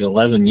 5 to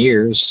 11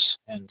 years,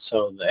 and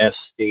so the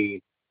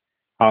SD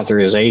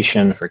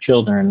authorization for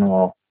children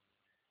will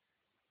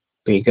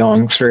be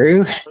going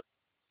through.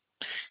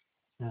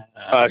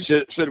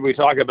 Should we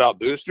talk about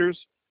boosters?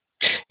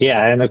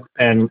 Yeah,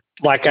 and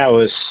like I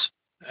was,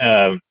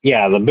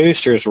 the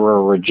boosters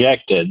were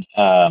rejected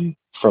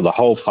for the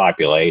whole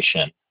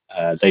population.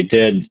 They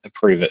did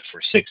approve it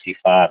for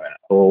 65 and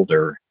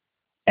older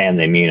and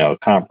the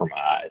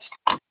immunocompromised.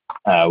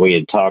 We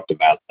had talked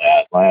about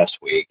that last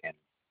week, and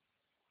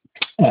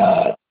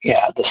the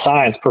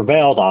science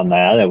prevailed on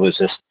that. It was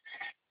just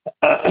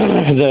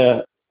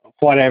the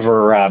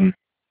whatever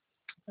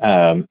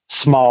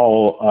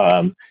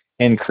small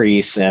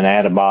increase in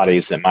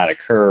antibodies that might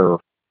occur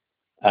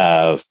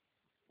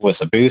with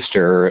a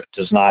booster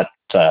does not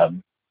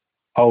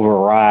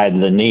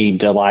override the need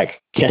to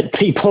get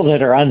people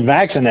that are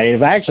unvaccinated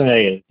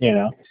vaccinated. You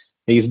know,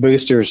 these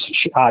boosters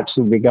shots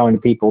would be going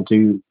to people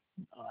to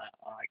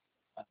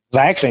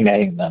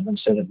vaccinating them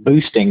instead of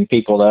boosting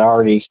people that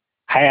already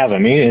have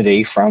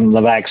immunity from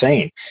the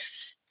vaccine.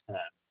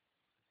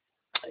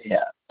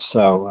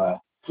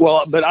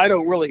 Well, but I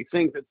don't really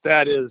think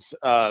that is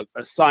a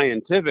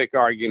scientific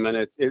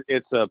argument.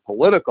 It's a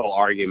political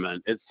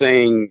argument. It's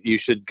saying you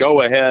should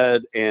go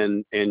ahead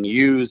and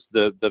use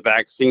the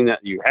vaccine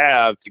that you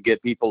have to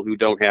get people who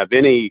don't have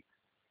any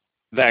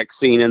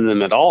vaccine in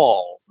them at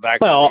all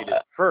vaccinated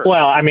first.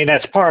 Well, I mean,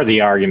 that's part of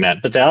the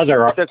argument, but the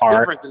other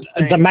part,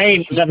 the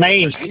main.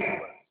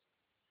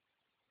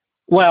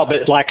 Well,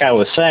 but like I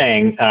was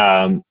saying,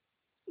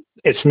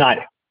 it's not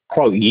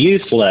quote,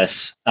 useless.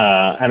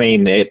 I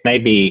mean, it may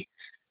be,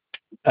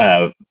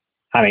 I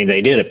mean,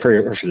 they did it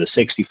for the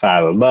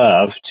 65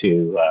 above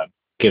to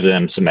give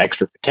them some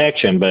extra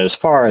protection. But as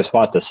far as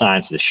what the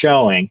science is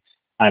showing,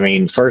 I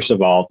mean, first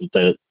of all,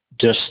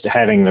 just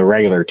having the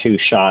regular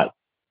 2-shot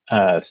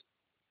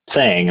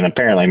thing, and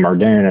apparently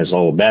Moderna is a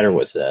little better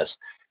with this.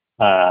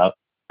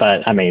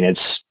 But I mean,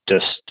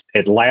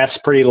 it lasts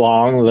pretty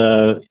long,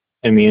 the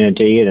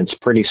immunity, and it's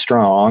pretty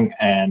strong.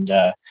 And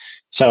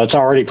so it's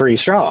already pretty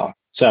strong.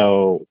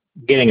 So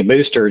getting a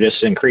booster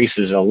just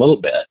increases a little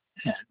bit.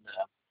 And,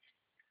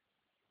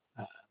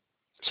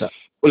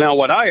 well, now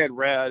what I had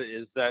read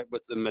is that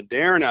with the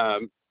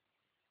Moderna,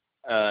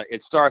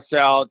 it starts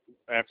out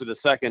after the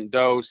second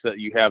dose that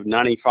you have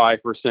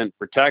 95%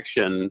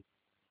 protection.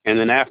 And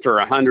then after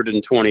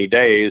 120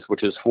 days,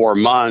 which is 4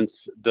 months,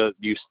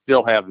 you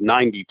still have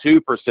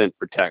 92%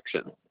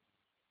 protection.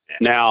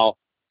 Now,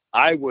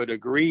 I would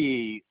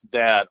agree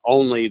that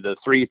only the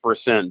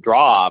 3%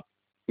 drop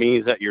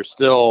means that you're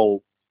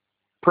still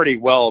pretty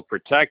well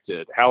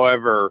protected.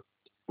 However,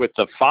 with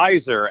the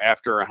Pfizer,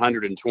 after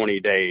 120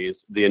 days,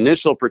 the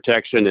initial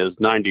protection is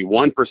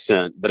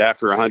 91%, but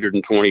after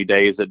 120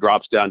 days, it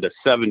drops down to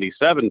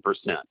 77%.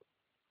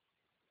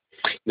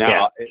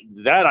 Now,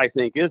 that I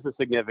think is a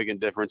significant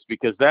difference,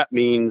 because that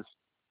means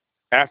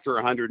after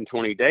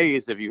 120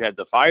 days, if you had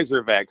the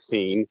Pfizer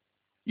vaccine,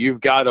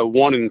 you've got a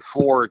 1 in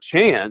 4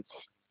 chance,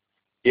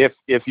 if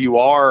you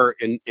are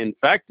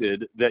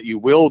infected, that you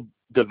will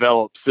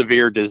develop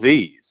severe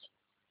disease.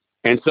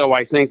 And so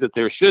I think that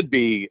there should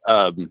be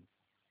a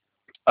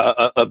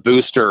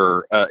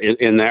booster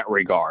in that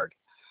regard.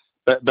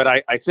 But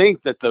I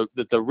think that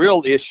the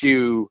real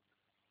issue,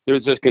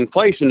 there's a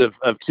conflation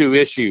of two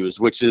issues,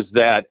 which is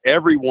that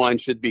everyone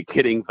should be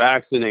getting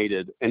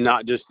vaccinated and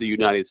not just the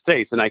United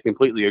States. And I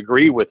completely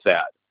agree with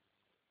that.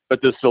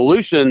 But the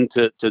solution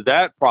to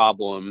that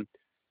problem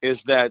is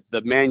that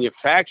the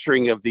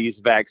manufacturing of these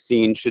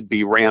vaccines should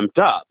be ramped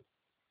up,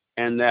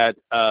 and that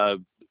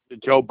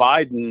Joe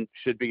Biden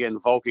should be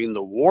invoking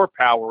the War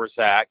Powers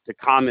Act to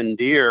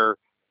commandeer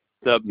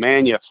the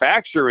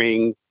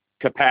manufacturing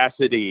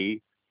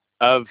capacity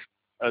of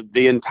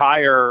the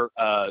entire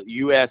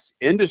U.S.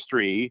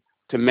 industry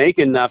to make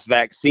enough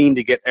vaccine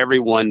to get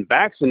everyone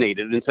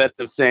vaccinated, instead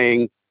of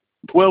saying,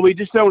 well, we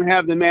just don't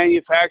have the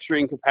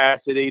manufacturing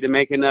capacity to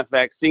make enough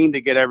vaccine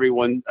to get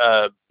everyone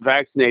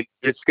vaccinated.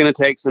 It's going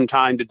to take some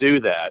time to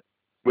do that,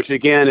 which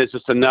again is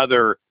just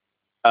another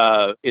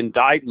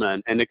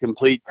indictment and a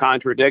complete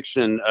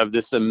contradiction of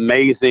this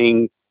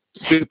amazing,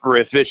 super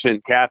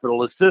efficient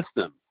capitalist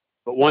system.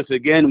 But once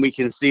again, we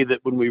can see that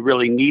when we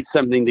really need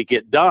something to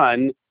get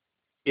done,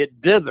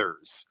 it dithers.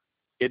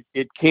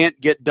 It can't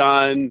get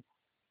done.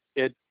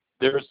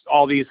 There's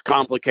all these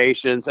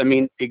complications. I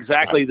mean,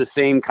 exactly the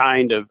same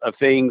kind of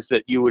things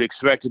that you would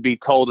expect to be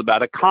told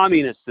about a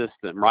communist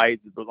system,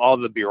 right? With all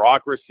the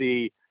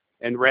bureaucracy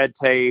and red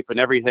tape, and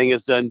everything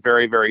is done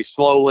very, very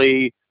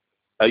slowly.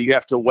 You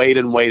have to wait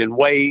and wait and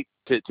wait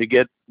to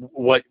get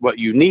what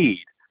you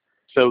need.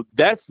 So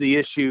that's the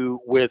issue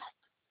with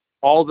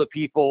all the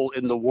people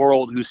in the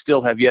world who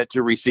still have yet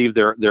to receive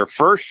their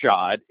first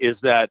shot, is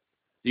that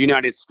the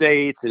United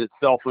States, in its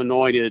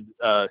self-anointed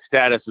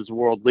status as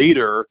world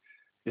leader,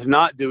 is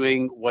not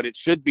doing what it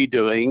should be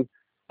doing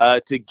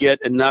to get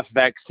enough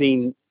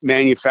vaccine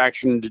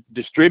manufactured and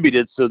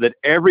distributed so that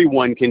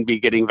everyone can be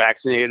getting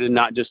vaccinated and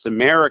not just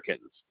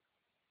Americans.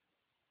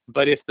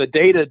 But if the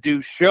data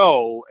do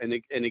show, and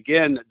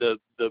again, the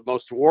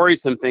most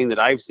worrisome thing that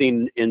I've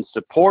seen in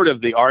support of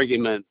the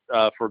argument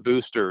for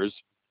boosters,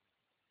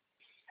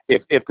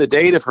 if the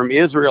data from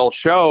Israel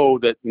show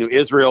that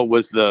Israel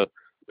was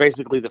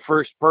basically the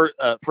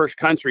first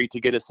country to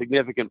get a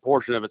significant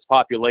portion of its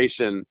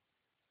population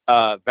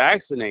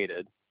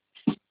vaccinated,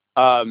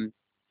 that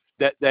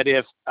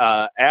if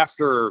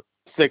after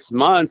 6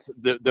 months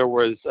there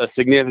was a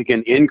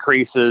significant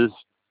increases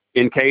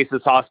in cases,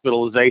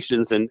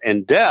 hospitalizations,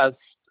 and deaths,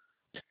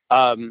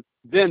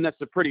 then that's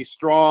a pretty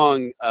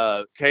strong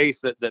case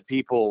that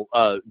people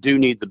do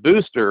need the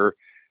booster.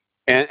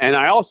 And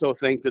I also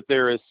think that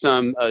there is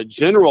some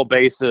general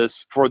basis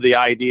for the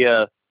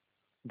idea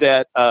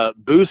that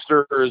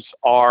boosters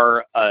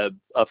are a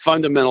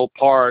fundamental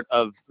part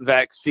of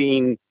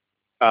vaccine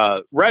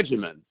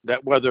regimen,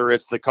 that whether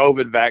it's the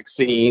COVID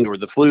vaccine or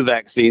the flu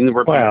vaccine,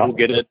 where people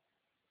get it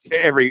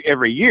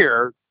every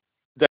year,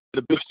 that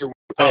the booster.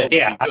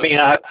 Yeah, I mean,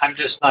 I'm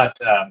just not.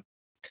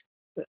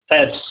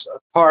 That's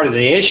part of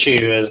the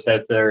issue, is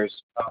that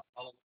there's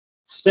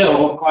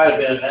still quite a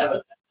bit of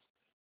evidence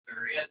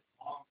there is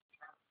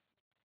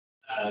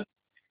long-term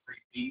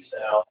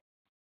B-cell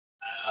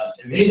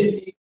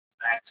immunity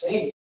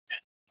vaccine.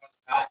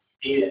 Not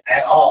needed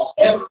at all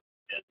ever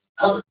is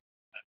another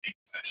big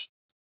question.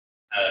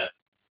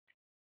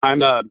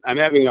 I'm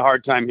having a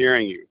hard time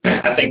hearing you.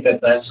 I think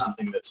that's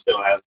something that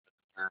still has to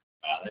be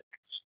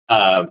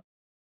about it.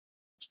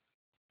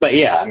 But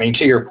yeah, I mean,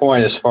 to your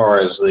point, as far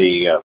as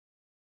the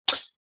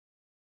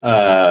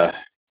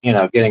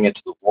getting it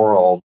to the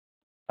world,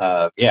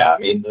 yeah, I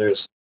mean,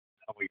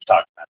 we've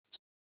talked about this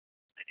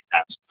many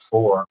times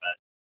before,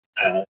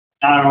 but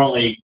not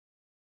only,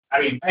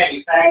 I mean,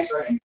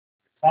 manufacturing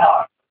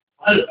now,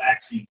 other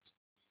vaccines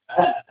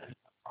is a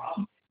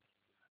problem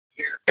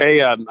here.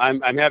 Hey,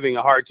 I'm having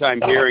a hard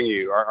time hearing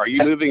you. Are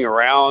you moving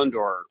around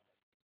or?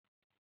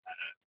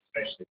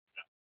 Especially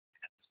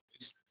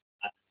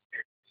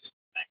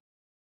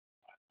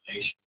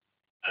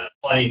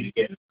planning to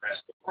get the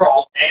rest of the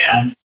world,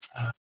 and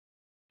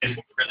if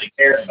we really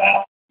care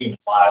about human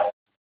life,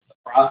 the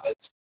profits,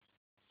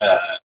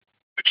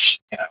 which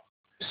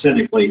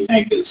cynically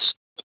think is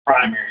the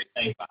primary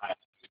thing behind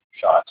the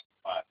shots.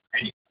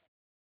 Anyway,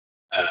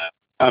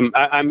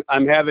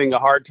 I'm having a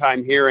hard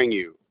time hearing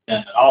you.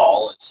 And at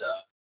all, it's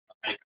a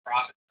make a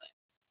profit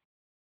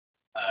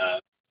thing.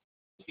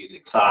 He's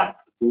excited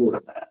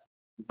for that.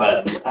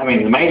 But I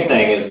mean, the main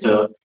thing is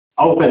to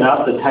open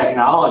up the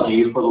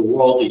technology for the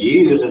world to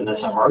use in this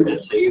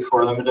emergency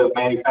for them to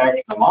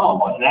manufacture them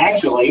all. And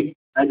actually,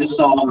 I just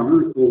saw an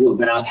article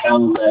about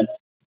how that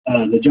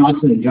the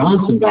Johnson &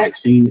 Johnson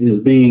vaccine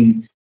is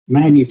being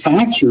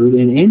manufactured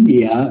in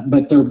India,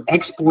 but they're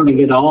exporting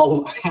it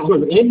all out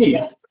of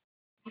India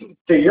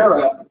to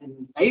Europe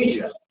and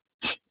Asia.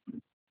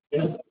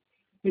 Yeah.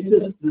 It's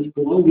just this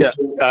global. Yeah.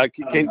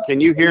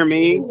 Can you hear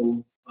me?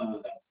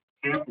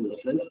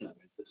 Capitalist system.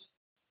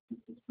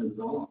 It's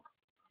bizarre.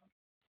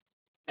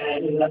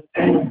 And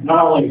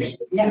not only,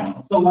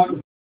 so much.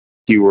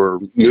 You were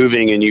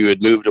moving and you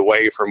had moved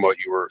away from what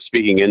you were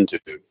speaking into.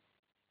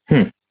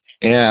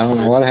 Yeah, I don't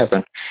know what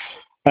happened.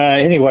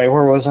 Anyway,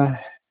 where was I?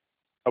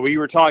 We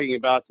were talking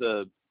about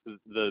the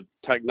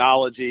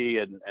technology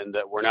and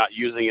that we're not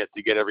using it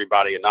to get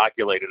everybody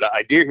inoculated.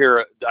 I did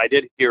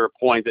hear a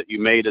point that you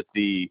made at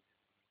the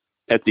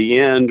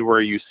end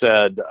where you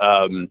said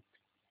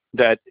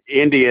that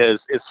India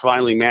is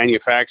finally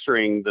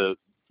manufacturing the.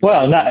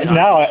 Well,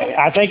 no,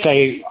 I think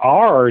they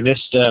are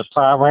just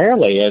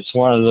primarily. It's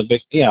one of the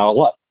big,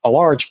 a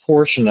large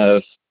portion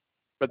of.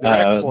 But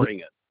they're exporting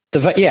it.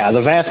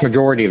 The vast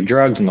majority of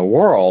drugs in the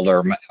world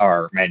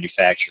are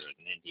manufactured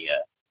in India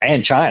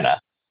and China,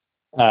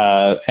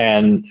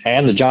 and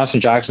the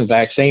Johnson & Johnson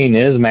vaccine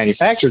is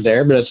manufactured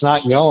there, but it's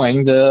not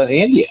going to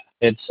India.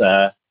 It's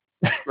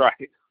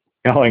right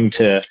going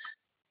to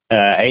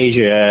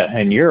Asia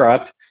and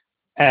Europe.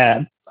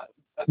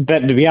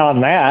 But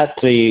beyond that,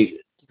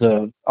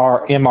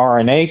 our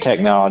mRNA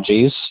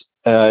technologies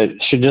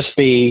should just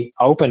be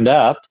opened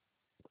up.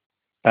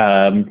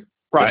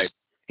 Right.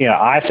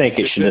 I think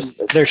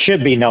there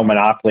should be no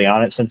monopoly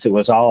on it since it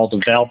was all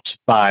developed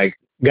by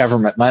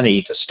government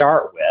money to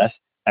start with.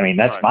 I mean,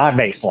 that's my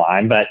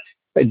baseline, but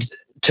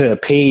to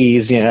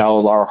appease,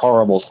 our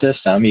horrible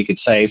system, you could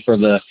say for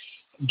the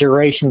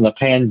duration of the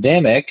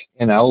pandemic,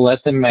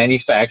 let them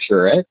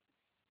manufacture it.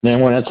 Then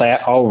when it's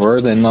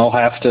over, then they'll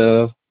have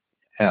to,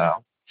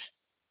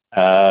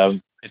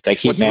 if they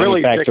keep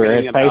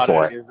manufacturing it, pay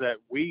for it. Is that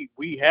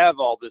we have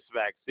all this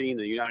vaccine,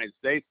 the United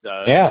States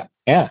does. Yeah.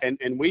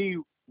 And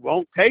we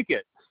won't take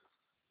it.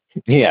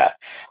 Yeah.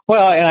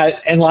 Well,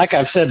 and like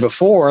I've said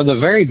before, the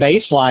very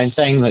baseline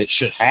thing that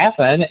should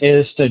happen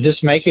is to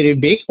just make it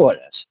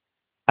ubiquitous.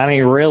 I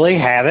mean, really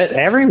have it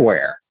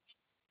everywhere.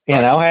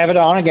 Have it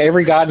on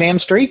every goddamn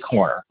street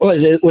corner.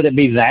 Would it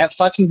be that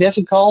fucking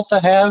difficult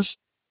to have?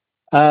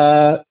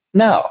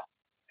 No.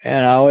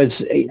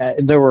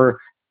 There were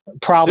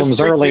problems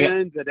early.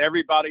 Pretend that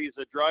everybody's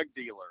a drug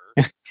dealer,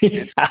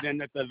 and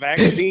that the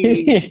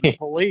vaccine is the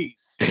police.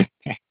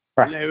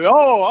 Right. And they,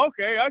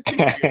 okay, I see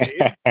what you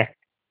mean.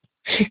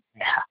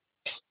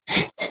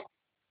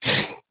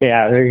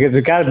 Yeah,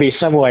 there's got to be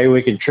some way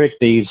we can trick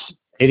these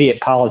idiot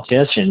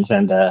politicians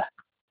into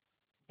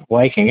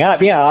waking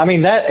up. Yeah, I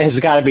mean, that has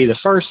got to be the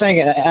first thing.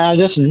 And I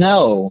just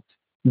know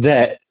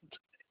that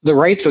the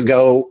rates would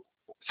go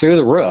through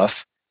the roof.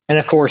 And,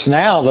 of course,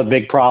 now the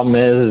big problem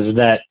is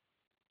that,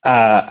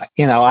 I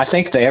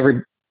think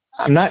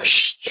I'm not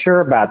sure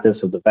about this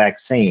with the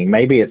vaccine.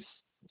 Maybe it's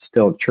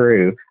still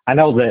true. I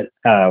know that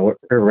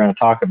we're going to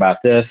talk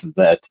about this,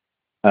 that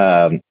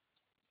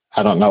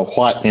I don't know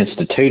what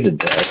instituted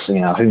this,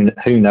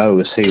 who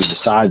knows who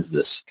decides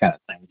this kind of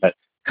thing, but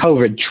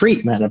COVID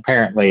treatment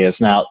apparently is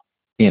now,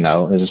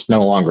 is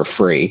no longer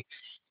free.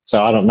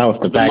 So I don't know if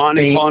the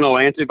vaccine.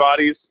 Monoclonal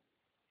antibodies?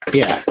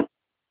 Yeah.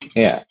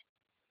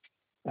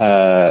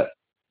 The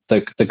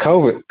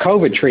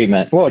COVID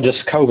treatment, well,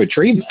 just COVID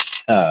treatment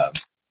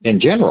in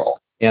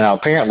general,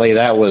 apparently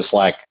that was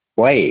like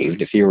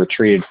waived if you were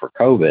treated for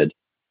COVID.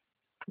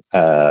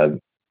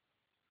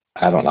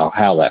 I don't know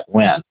how that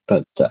went,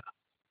 but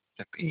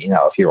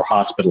if you were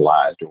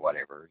hospitalized or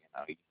whatever,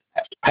 you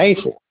have to pay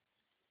for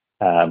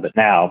it. But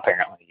now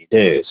apparently you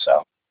do.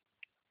 So,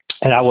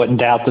 and I wouldn't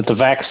doubt that the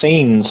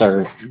vaccines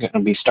are going to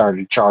be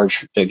started to charge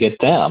to get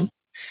them.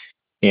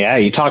 Yeah,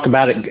 you talk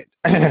about it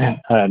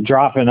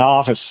dropping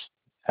off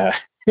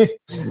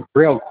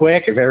real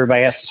quick if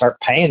everybody has to start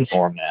paying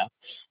for them now.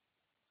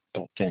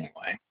 But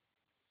anyway,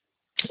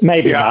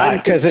 maybe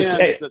not because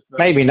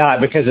maybe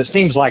not because it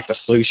seems like the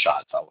flu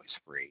shot's always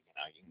free.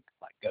 You can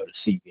like go to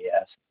CVS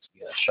and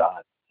get a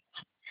shot.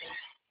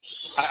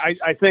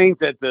 I think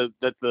that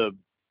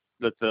the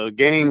the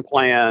game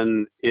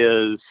plan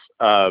is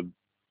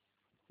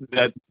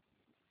that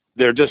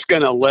they're just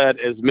going to let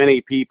as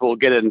many people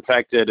get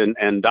infected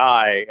and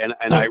die. And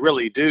I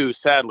really do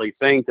sadly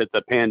think that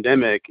the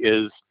pandemic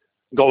is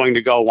going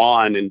to go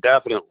on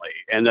indefinitely,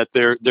 and that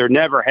there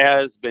never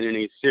has been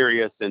any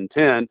serious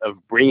intent of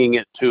bringing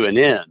it to an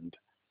end,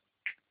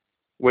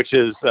 which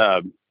is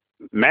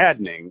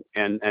maddening,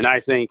 and I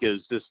think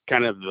is just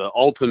kind of the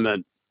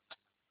ultimate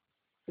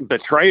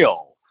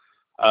betrayal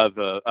of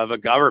a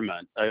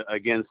government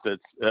against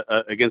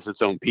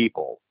its own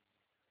people.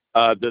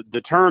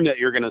 The term that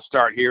you're going to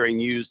start hearing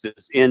used is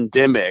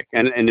endemic,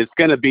 and it's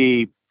going to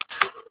be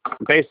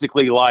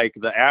basically like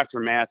the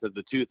aftermath of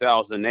the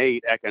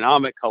 2008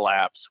 economic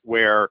collapse,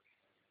 where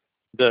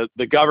the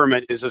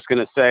government is just going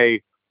to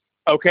say,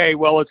 okay,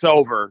 well, it's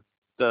over.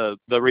 The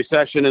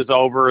recession is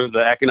over.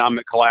 The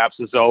economic collapse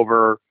is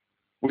over.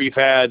 We've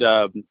had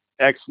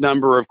X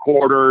number of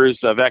quarters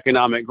of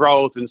economic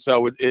growth, and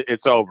so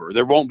it's over.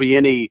 There won't be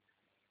any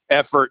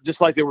effort,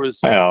 just like there was.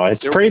 Well,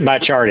 it's pretty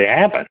much already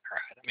happened.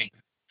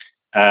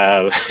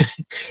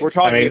 We're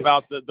talking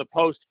about the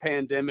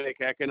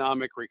post-pandemic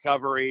economic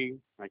recovery,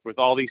 like with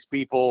all these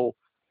people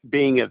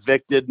being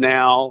evicted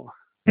now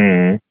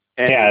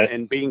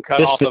and being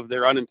cut off of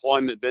their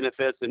unemployment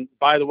benefits. And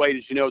by the way,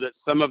 did you know that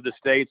some of the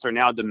states are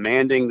now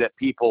demanding that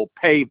people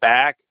pay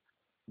back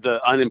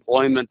the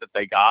unemployment that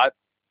they got?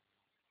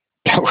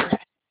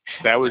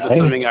 That was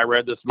something I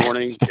read this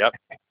morning. Yep.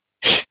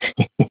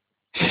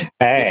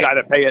 Hey. You got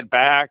to pay it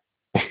back,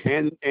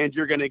 and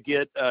you're going to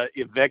get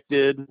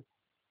evicted.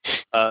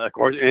 Of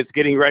course, it's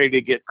getting ready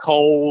to get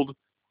cold,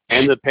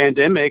 and the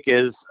pandemic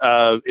is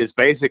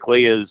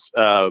basically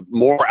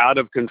more out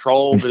of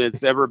control than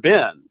it's ever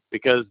been,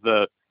 because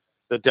it's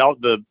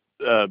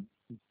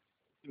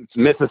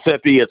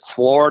Mississippi, it's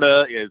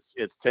Florida,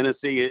 it's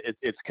Tennessee,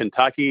 it's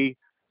Kentucky.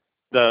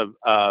 The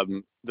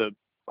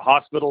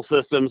hospital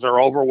systems are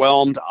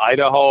overwhelmed.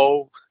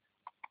 Idaho,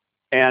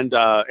 and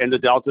the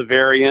Delta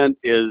variant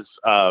is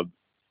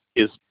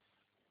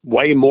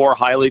way more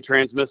highly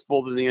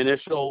transmissible than the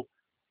initial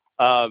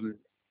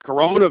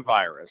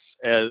coronavirus.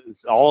 As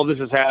all of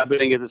this is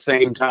happening at the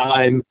same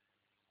time,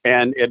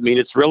 and I mean,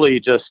 it's really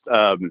just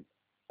a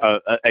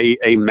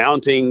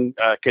mounting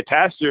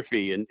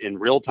catastrophe in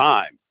real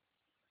time.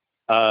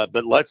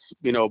 But let's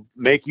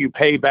make you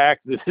pay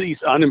back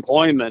these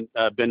unemployment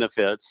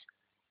benefits.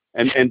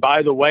 And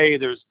by the way,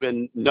 there's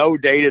been no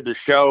data to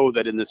show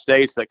that in the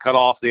states that cut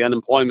off the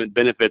unemployment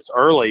benefits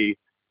early,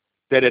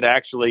 that it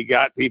actually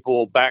got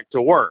people back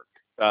to work.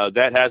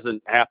 That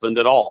hasn't happened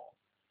at all.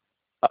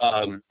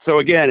 So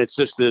again, it's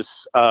just this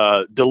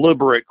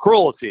deliberate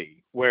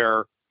cruelty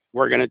where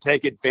we're going to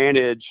take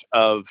advantage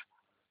of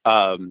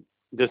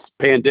this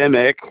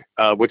pandemic,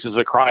 which is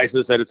a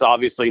crisis that it's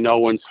obviously no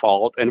one's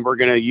fault, and we're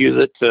going to use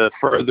it to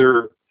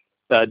further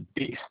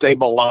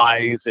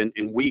destabilize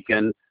and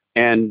weaken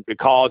and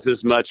cause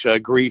as much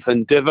grief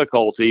and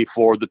difficulty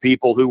for the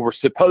people who were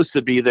supposed to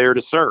be there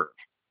to serve.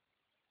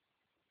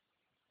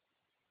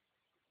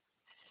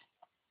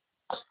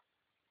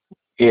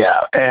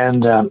 Yeah,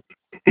 and I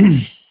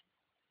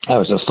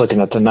was just looking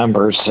at the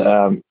numbers.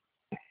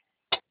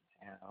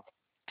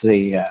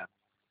 Let's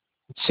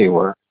see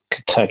where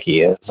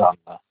Kentucky is on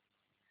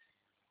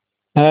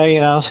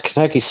the.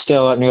 Kentucky's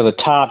still up near the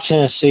top.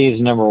 Tennessee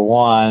is number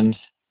 1,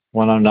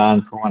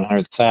 109 per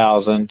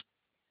 100,000.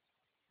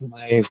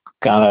 They've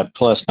gone up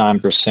plus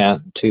 9%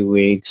 in 2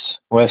 weeks.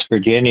 West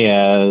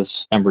Virginia is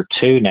number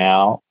 2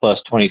 now, plus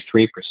 23%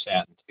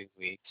 in 2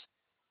 weeks.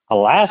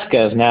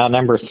 Alaska is now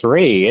number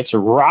 3. It's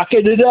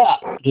rocketed up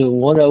to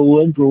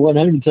 101 per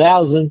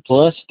 100,000,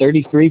 plus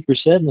 33%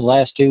 in the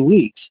last 2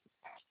 weeks.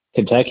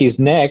 Kentucky's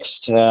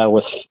next,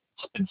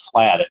 it's been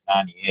flat at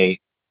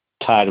 98,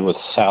 tied with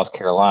South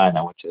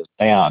Carolina, which is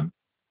down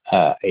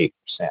 8%.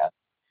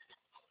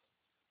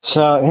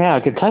 So, yeah,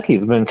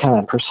 Kentucky's been kind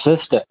of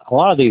persistent. A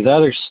lot of these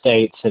other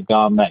states have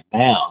gone back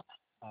down.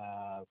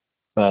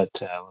 But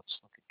let's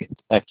look at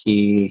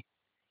Kentucky.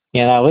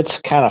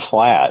 It's kind of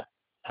flat.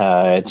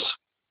 It's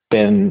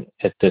been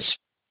at this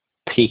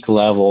peak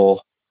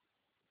level.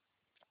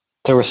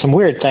 There were some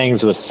weird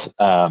things with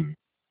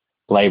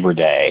Labor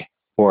Day,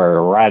 where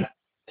right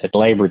at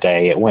Labor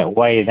Day it went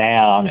way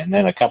down, and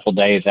then a couple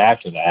days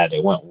after that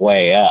it went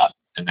way up,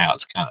 and now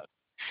it's kind of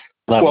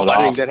leveled off.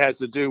 I think that has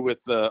to do with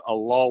a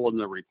lull in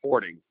the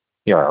reporting.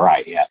 You're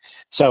right, yeah.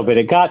 So, but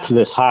it got to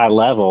this high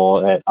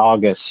level at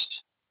August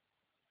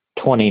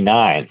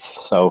 29th,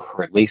 so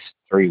for at least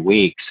 3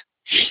 weeks.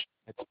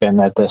 It's been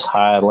at this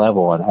high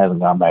level and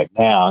hasn't gone back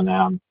down.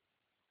 Now,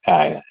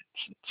 it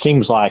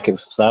seems like if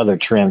the other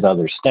trends,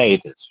 other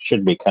states, it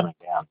should be coming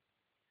down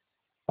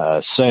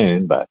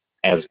soon, but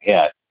as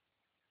yet.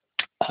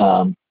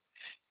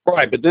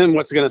 Right, but then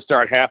what's going to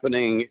start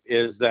happening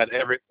is that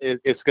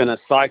it's going to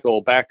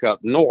cycle back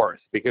up north,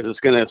 because it's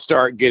going to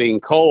start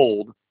getting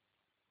cold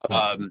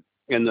in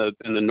the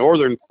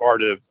northern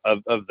part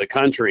of the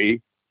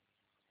country.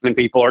 And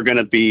people are going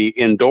to be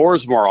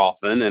indoors more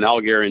often, and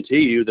I'll guarantee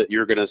you that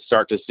you're going to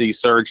start to see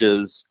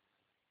surges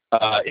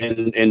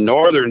in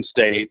northern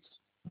states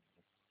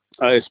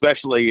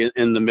especially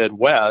in the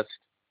Midwest,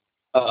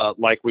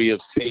 like we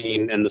have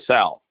seen in the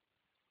South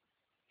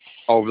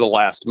over the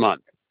last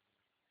month.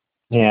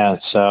 Yeah,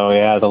 so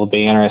yeah, it'll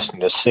be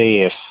interesting to see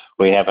if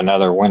we have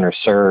another winter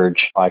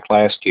surge like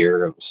last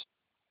year. It was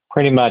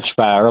pretty much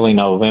by early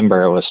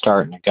November, it was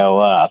starting to go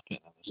up. It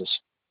was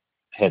just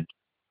head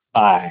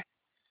by.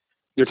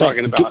 You're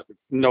talking about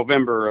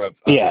November of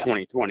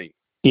 2020.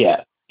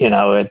 Yeah,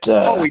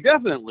 it. We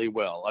definitely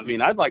will. I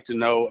mean, I'd like to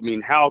know. I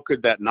mean, how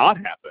could that not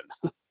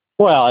happen?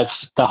 Well, it's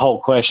the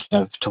whole question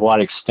of to what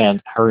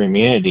extent herd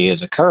immunity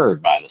has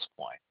occurred by this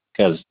point.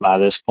 Because by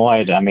this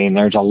point, I mean,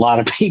 there's a lot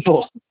of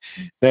people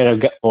that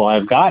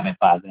have gotten it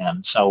by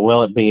then. So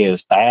will it be as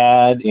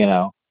bad?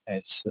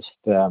 It's just.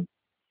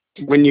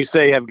 When you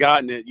say have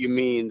gotten it, you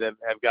mean that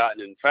have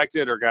gotten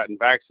infected or gotten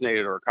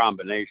vaccinated or a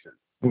combination?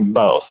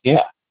 Both.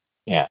 Yeah.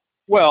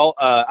 Well,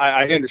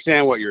 I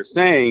understand what you're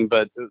saying,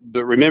 but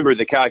remember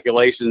the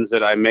calculations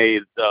that I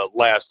made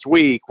last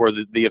week, where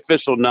the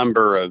official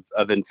number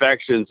of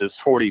infections is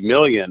 40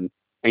 million,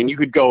 and you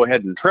could go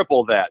ahead and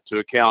triple that to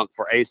account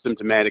for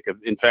asymptomatic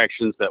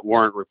infections that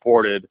weren't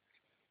reported,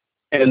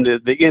 and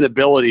the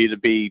inability to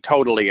be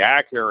totally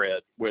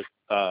accurate with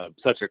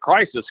such a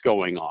crisis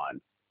going on.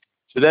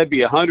 So that'd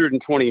be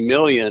 120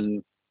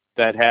 million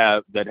that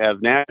have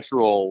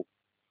natural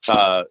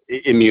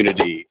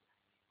immunity.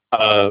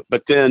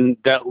 But then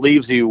that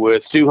leaves you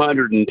with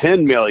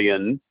 210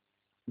 million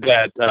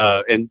that,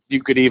 and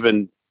you could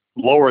even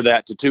lower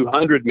that to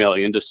 200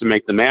 million just to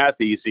make the math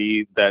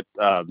easy, that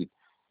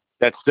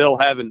still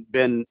haven't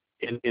been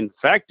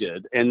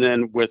infected. And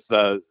then with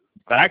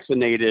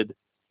vaccinated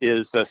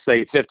is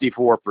say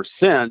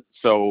 54%.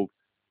 So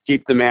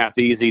keep the math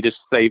easy, just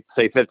say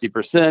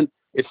 50%.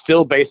 It's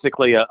still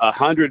basically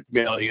 100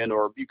 million,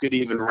 or you could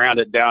even round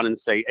it down and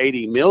say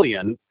 80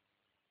 million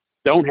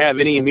don't have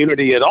any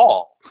immunity at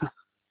all.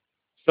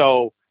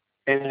 So,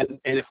 and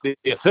if the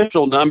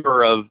official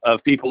number of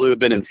people who have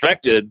been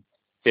infected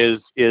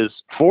is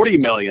 40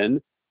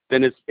 million,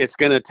 then it's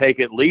going to take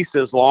at least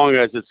as long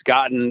as it's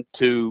gotten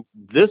to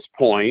this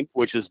point,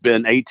 which has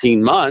been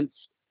 18 months,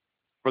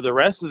 for the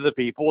rest of the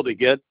people to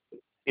get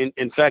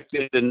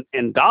infected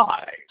and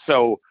die.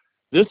 So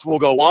this will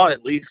go on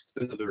at least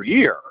another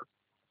year,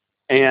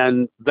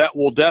 and that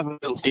will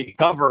definitely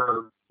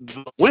cover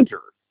the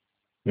winter.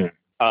 Yeah.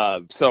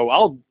 So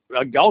I'll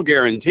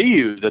guarantee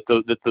you that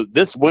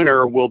this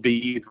winter will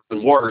be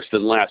even worse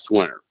than last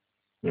winter.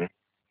 Yeah.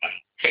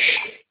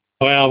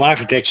 Well, my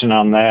prediction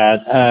on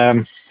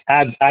that,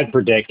 I'd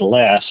predict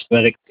less,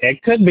 but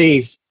it could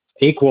be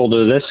equal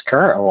to this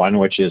current one,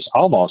 which is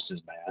almost as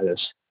bad as.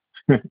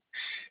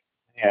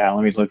 Yeah,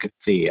 let me look at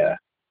the.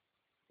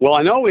 Well,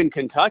 I know in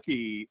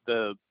Kentucky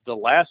the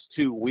last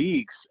 2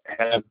 weeks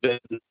have been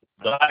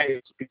the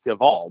highest peak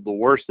of all, the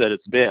worst that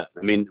it's been.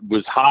 I mean, it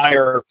was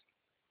higher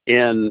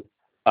in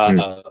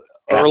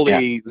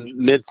early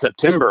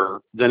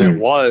mid-September than it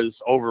was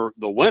over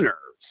the winter.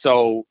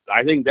 So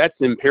I think that's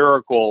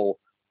empirical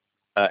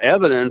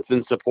evidence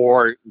in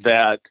support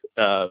that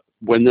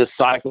when this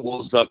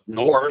cycle is up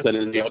north and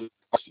in the other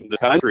parts of the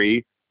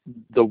country,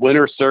 the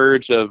winter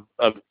surge of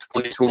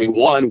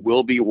 2021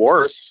 will be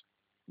worse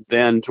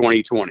than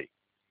 2020.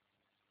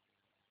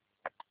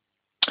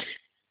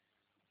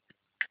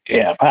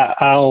 Yeah,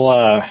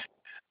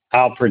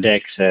 I'll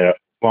predict that it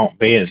won't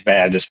be as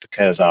bad, just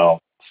because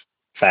I'll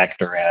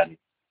factor in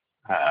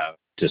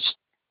just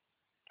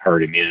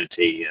herd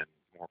immunity and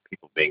more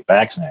people being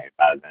vaccinated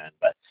by then.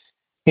 But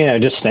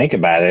just think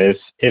about it.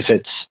 If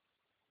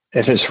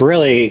it's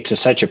really to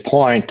such a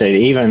point that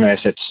even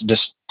if it's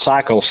just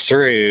cycles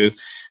through,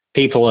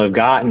 people have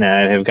gotten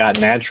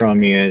natural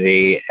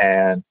immunity,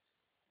 and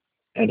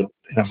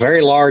a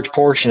very large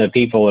portion of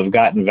people have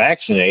gotten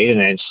vaccinated,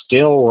 and it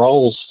still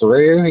rolls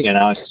through,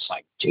 it's just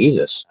like,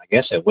 Jesus, I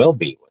guess it will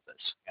be with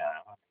us.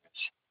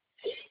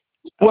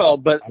 Well,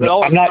 but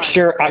I'm not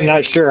sure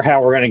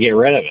how we're going to get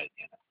rid of it.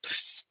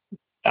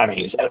 I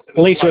mean, at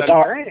least with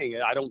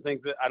I don't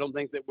think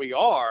that we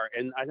are.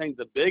 And I think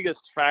the biggest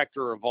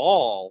factor of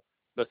all,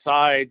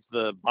 besides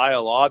the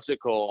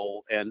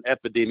biological and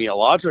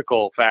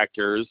epidemiological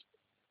factors,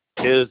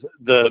 is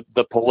the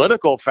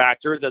political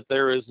factor that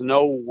there is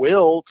no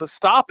will to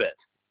stop it.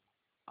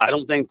 I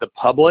don't think the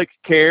public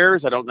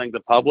cares. I don't think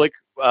the public,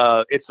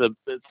 it's a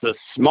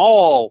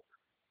small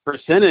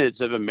percentage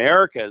of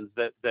Americans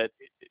that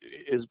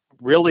is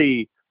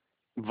really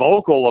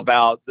vocal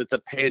about that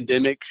the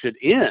pandemic should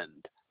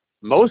end.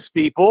 Most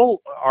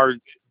people are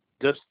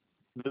just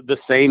the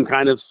same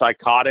kind of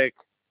psychopathic,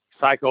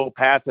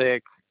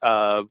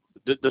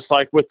 just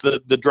like with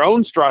the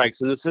drone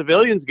strikes and the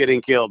civilians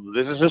getting killed.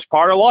 This is just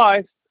part of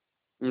life.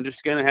 I'm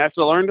just going to have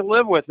to learn to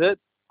live with it.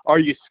 Are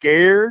you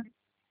scared?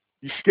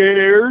 You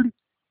scared?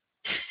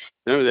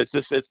 No,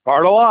 it's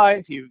part of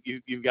life.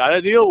 You've got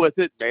to deal with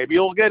it. Maybe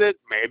you'll get it.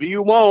 Maybe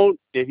you won't.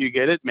 If you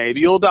get it, maybe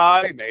you'll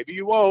die. Maybe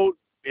you won't.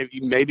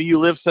 Maybe you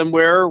live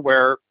somewhere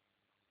where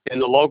in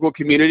the local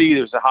community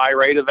there's a high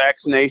rate of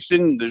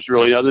vaccination. There's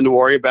really nothing to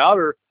worry about.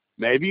 Or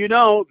maybe you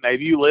don't.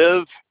 Maybe you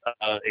live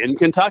in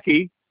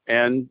Kentucky,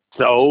 and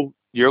so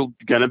you're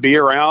going to be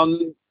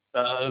around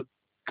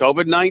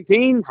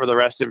COVID-19 for the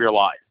rest of your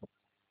life.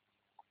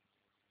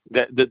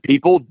 That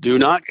people do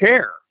not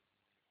care.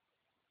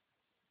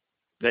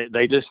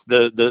 They just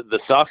the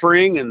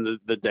suffering and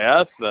the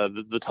death,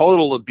 the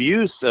total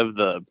abuse of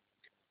the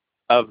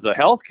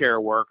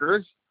healthcare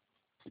workers.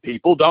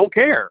 People don't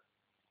care,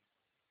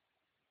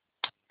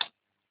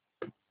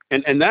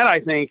 and that, I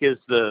think, is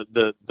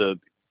the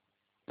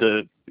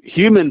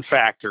human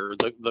factor,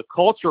 the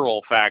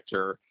cultural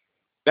factor.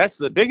 That's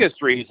the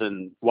biggest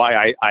reason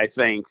why I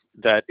think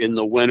that in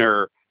the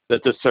winter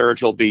that the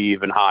surge will be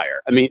even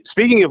higher. I mean,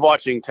 speaking of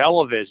watching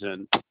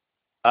television,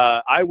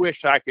 I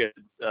wish I could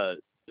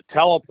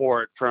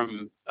teleport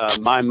from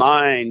my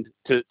mind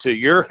to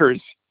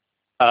yours.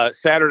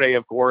 Saturday,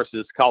 of course,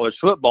 is college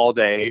football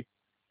day.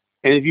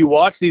 And if you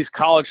watch these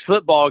college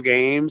football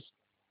games,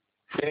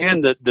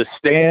 man, the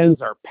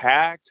stands are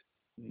packed.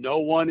 No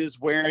one is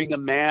wearing a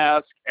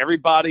mask.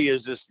 Everybody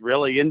is just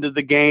really into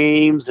the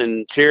games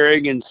and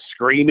cheering and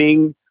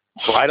screaming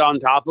right on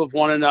top of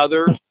one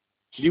another.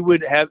 You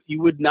would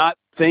not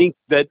think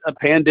that a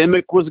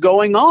pandemic was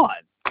going on.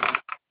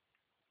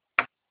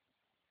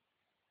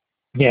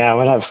 Yeah,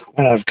 when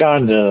I've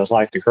gone to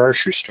like the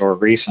grocery store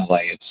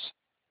recently,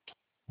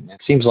 it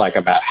seems like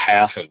about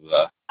half of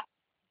the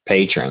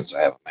patrons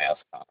have a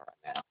mask on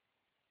right now.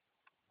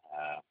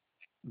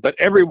 But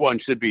everyone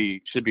should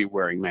be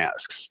wearing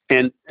masks.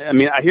 And I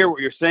mean, I hear what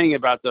you're saying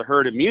about the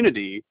herd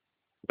immunity,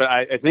 but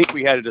I think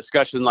we had a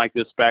discussion like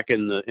this back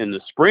in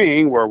the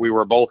spring where we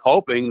were both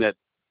hoping that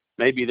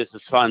maybe this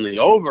is finally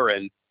over.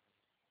 And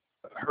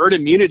herd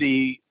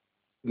immunity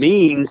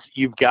means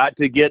you've got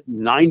to get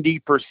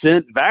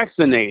 90%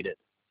 vaccinated.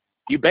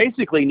 You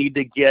basically need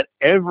to get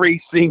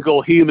every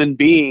single human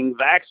being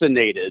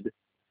vaccinated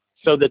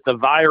so that the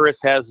virus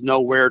has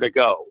nowhere to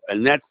go.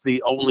 And that's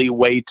the only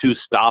way to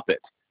stop it.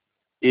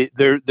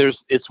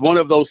 It's one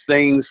of those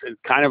things,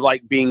 kind of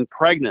like being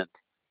pregnant,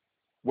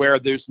 where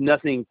there's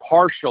nothing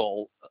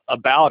partial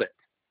about it.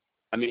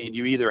 I mean,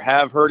 you either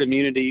have herd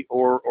immunity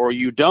or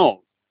you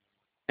don't.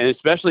 And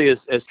especially as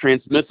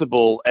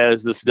transmissible as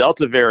this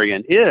Delta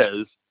variant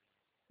is,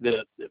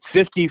 the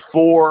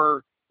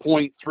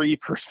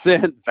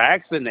 54.3%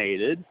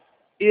 vaccinated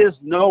is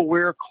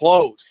nowhere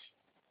close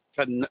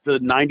to the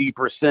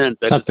 90%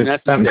 that's necessary.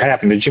 Something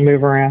happened. Did you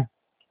move around?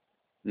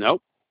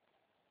 Nope.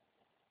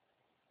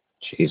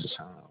 Jesus,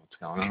 I don't know what's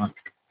going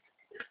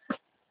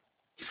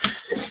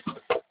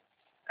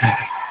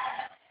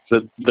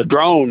on. The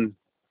drone.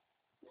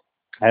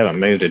 I haven't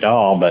moved at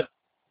all, but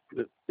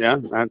Yeah,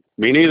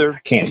 me neither.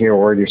 I can't hear a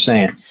word you're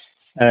saying.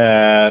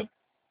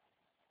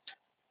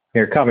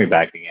 Here, call me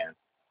back again.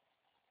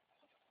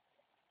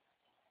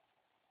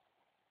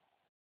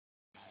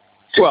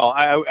 Well,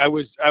 I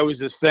was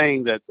just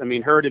saying that, I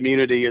mean, herd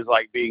immunity is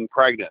like being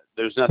pregnant.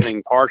 There's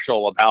nothing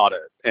partial about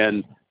it.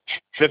 And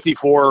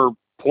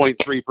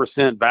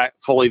 54.3%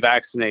 fully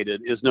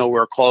vaccinated is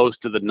nowhere close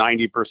to the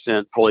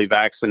 90% fully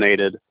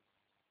vaccinated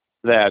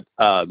that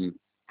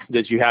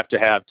you have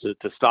to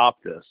stop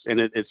this.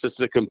 And it's just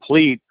a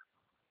complete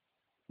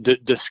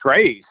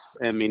disgrace.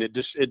 I mean, it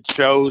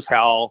shows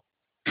how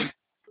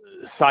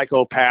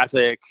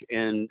psychopathic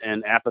and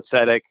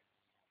apathetic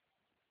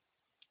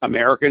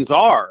Americans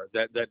are,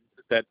 that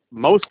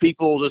most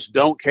people just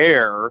don't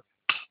care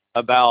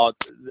about,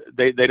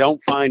 they don't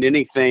find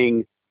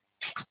anything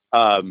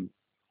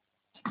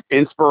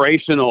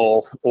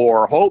inspirational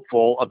or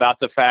hopeful about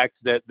the fact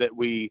that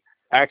we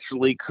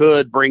actually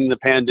could bring the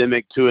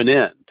pandemic to an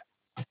end.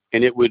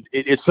 And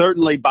it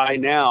certainly by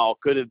now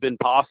could have been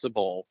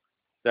possible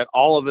that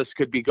all of us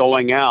could be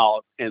going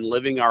out and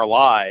living our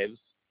lives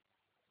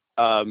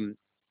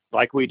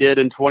like we did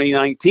in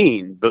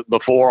 2019, but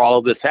before all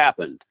of this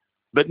happened.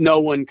 But no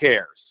one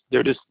cares.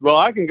 They're just, well,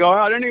 I can go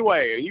out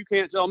anyway. You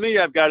can't tell me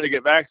I've got to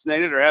get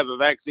vaccinated or have a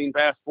vaccine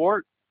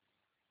passport.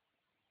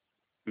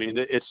 I mean,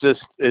 it's just,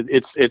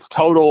 it's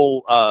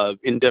total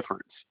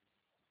indifference.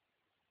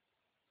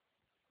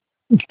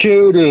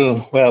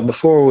 Well,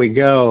 before we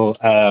go,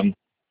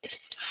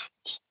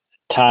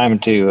 time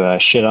to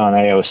shit on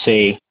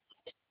AOC.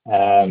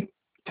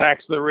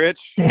 Tax the rich?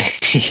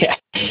 Yeah.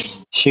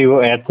 She,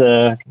 at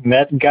the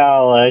Met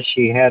Gala,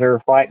 she had her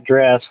white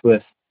dress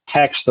with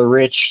 "Tax the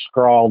Rich"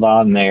 scrawled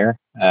on there,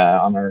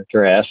 on her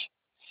dress.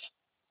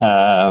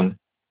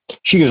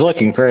 She was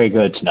looking very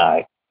good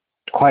tonight.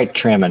 Quite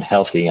trim and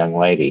healthy young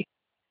lady.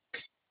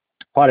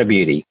 What a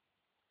beauty.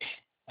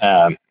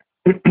 Kind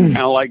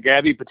of like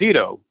Gabby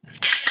Petito.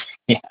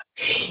 Yeah.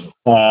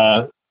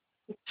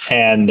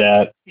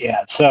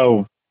 Yeah,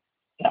 so,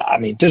 I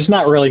mean, there's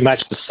not really much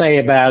to say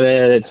about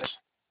it.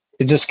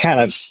 It's just kind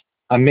of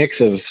a mix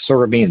of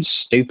sort of being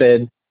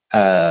stupid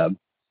and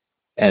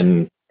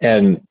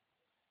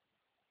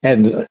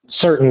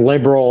certain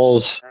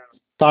liberals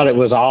thought it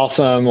was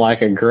awesome,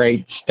 like a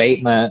great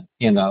statement,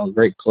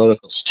 great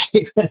political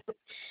statement.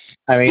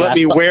 I mean, let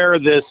me wear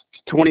this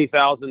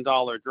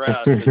 $20,000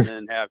 dress and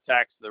then have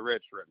 "Tax the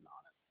Rich" written on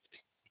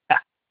it.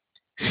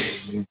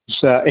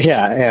 So,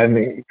 yeah,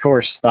 and of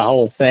course, the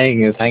whole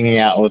thing is hanging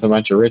out with a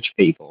bunch of rich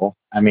people.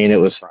 I mean, it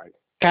was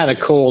kind of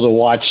cool to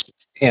watch.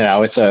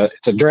 It's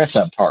a dress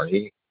up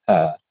party.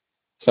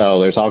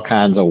 So there's all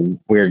kinds of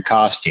weird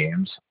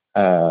costumes.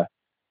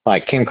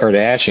 Like Kim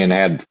Kardashian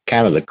had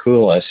kind of the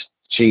coolest.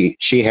 She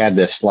had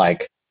this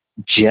like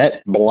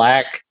jet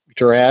black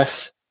dress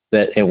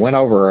that it went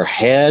over her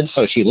head,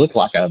 so she looked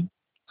like a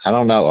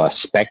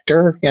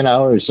specter. It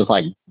was just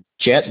like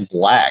jet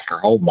black, her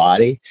whole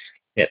body.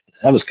 That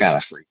was kind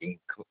of freaky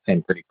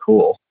and pretty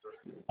cool.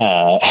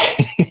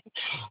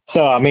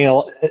 So I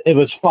mean, it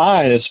was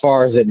fine as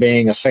far as it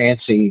being a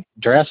fancy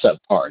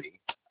dress-up party,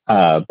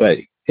 but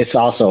it's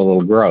also a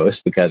little gross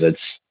because it's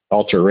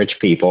ultra rich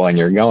people and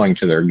you're going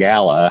to their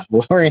gala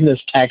wearing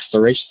this tax the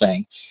rich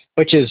thing,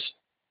 which is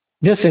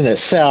just in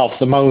itself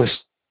the most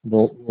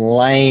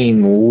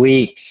lame,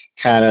 weak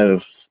kind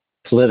of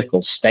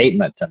political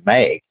statement to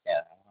make.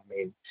 I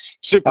mean,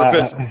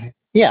 superficial.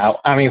 Yeah,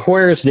 I mean,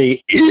 where's the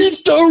 "eat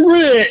the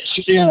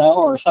rich,"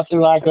 or something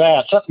like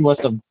that? Something with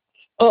some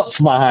oomph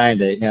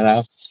behind it,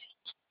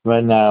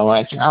 But no,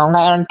 like, "I'm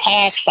going to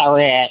tax the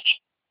rich."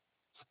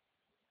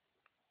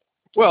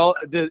 Well,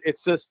 it's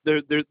just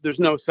there's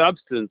no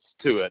substance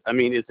to it. I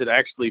mean, is it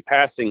actually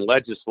passing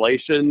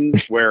legislation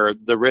where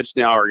the rich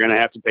now are going to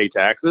have to pay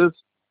taxes?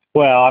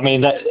 Well, I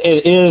mean,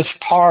 it is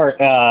part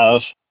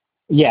of,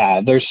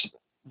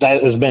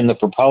 that has been the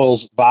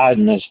proposal.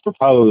 Biden has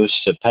proposed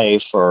to pay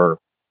for,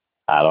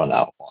 I don't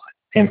know what,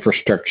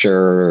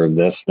 infrastructure,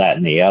 this, that,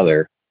 and the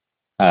other.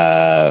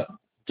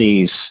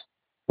 These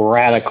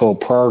radical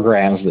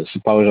programs that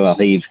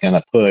supposedly he's going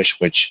to push,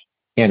 which,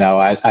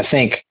 I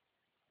think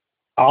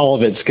all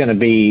of it's going to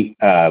be,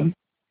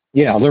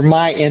 there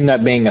might end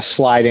up being a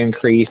slight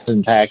increase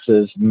in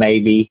taxes,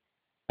 maybe.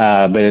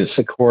 But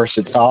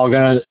it's all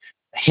going to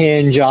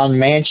hinge on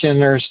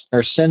Manchin or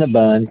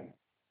Cinnabon.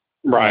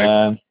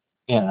 Right.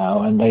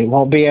 And they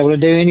won't be able to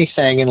do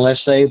anything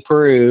unless they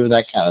approve,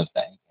 that kind of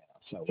thing.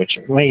 So, which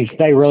means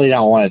they really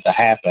don't want it to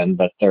happen,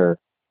 but they're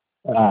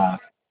kind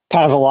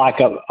of like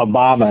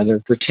Obama.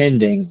 They're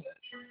pretending.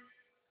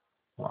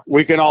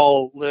 We can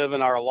all live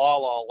in our la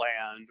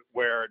land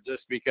where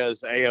just because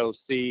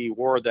AOC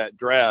wore that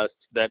dress,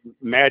 that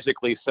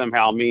magically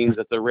somehow means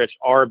that the rich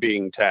are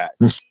being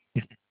taxed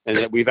and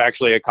that we've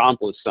actually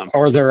accomplished something.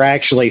 Or they're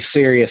actually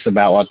serious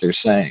about what they're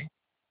saying.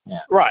 Yeah.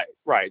 Right.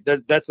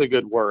 That's a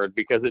good word,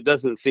 because it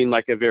doesn't seem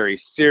like a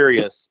very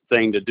serious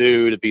thing to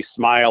do, to be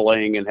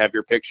smiling and have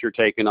your picture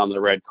taken on the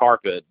red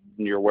carpet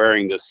and you're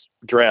wearing this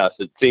dress.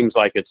 It seems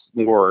like it's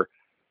more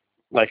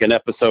like an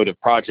episode of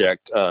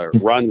Project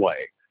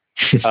Runway.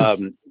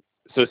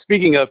 So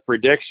speaking of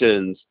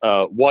predictions,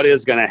 what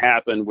is going to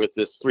happen with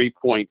this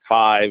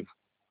 3.5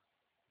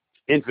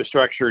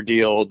 infrastructure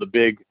deal, the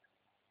big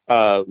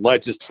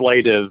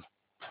legislative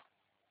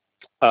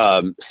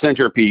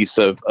centerpiece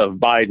of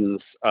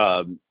Biden's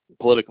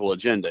political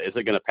agenda? Is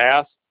it going to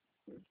pass?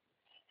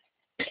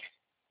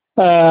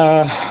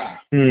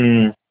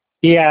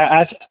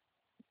 Yeah,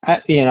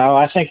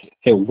 I think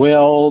it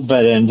will,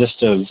 but in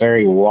just a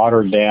very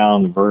watered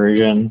down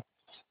version.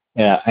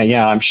 Yeah,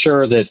 I'm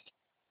sure that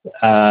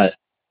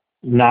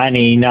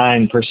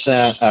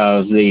 99%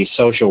 of the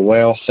social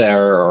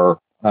welfare or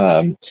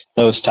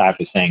those type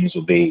of things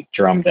will be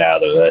drummed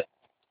out of it.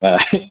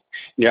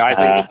 Yeah, I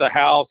think that the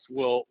House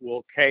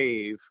will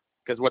cave,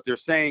 because what they're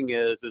saying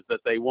is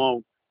that they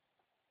won't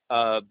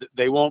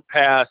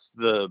pass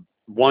the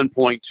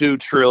 1.2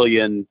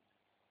 trillion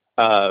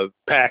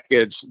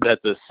package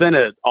that the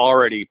Senate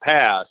already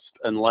passed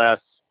unless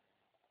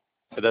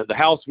the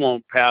House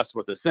won't pass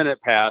what the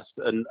Senate passed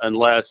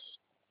unless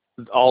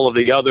all of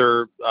the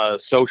other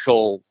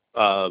social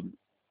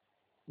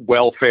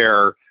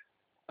welfare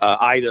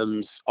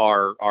items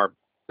are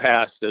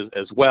passed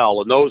as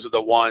well, and those are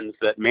the ones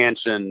that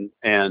Manchin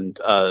and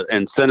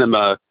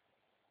Sinema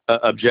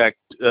object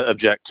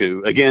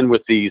to. Again,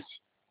 with these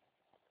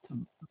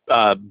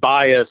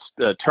biased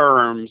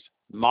terms,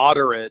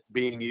 moderate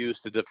being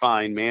used to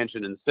define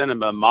Manchin and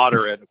Sinema.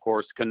 Moderate, of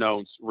course,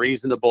 connotes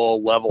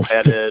reasonable,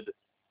 level-headed,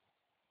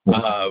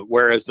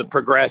 whereas the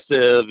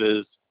progressive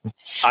is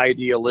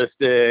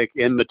idealistic,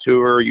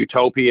 immature,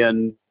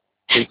 utopian.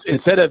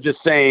 Instead of just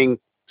saying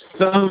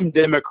some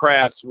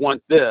Democrats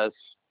want this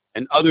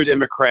and other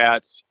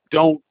Democrats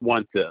don't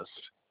want this,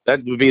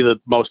 that would be the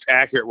most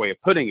accurate way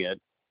of putting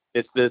it.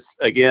 It's this,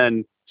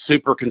 again,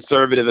 super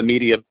conservative and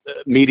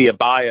media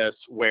bias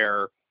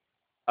where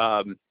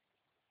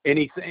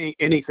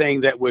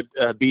anything that would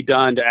be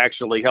done to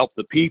actually help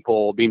the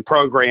people, being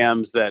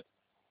programs that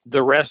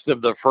the rest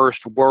of the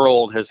first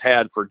world has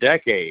had for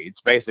decades,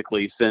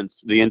 basically since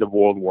the end of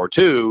World War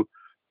II,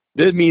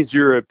 this means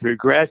you're a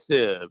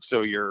progressive.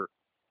 So you're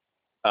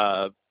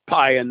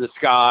pie in the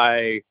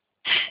sky.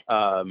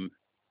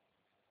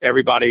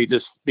 Everybody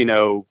just,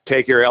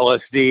 take your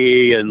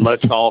LSD and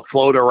let's all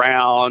float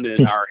around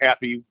in our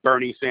happy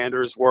Bernie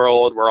Sanders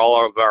world where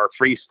all of our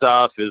free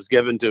stuff is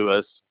given to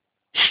us.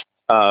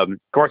 Of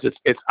course,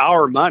 it's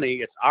our money.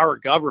 It's our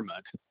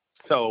government.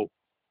 So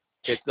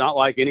it's not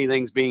like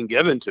anything's being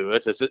given to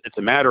us. It's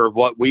a matter of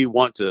what we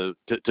want to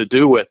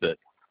do with it.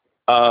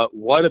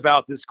 What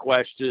about this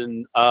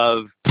question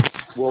of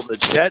will the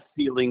debt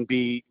ceiling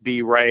be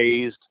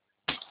raised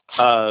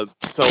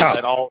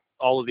that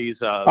all of these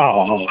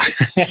oh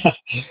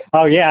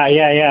oh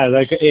yeah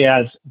like,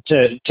 yeah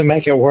to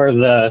make it where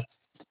the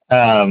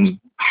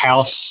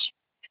House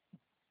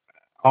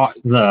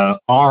the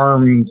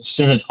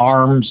Senate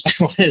arms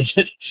what is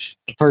it,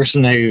 the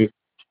person who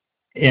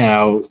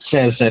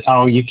says that,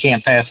 oh, you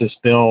can't pass this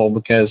bill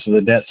because of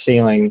the debt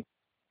ceiling,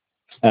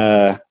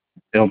 there'll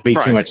be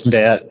too much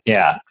debt.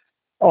 Yeah.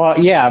 Well,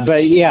 yeah,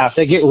 but yeah, if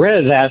they get rid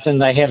of that, then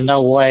they have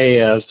no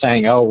way of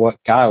saying, "Oh, what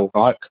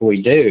could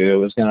we do?" It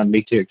was going to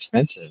be too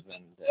expensive,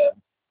 and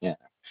yeah.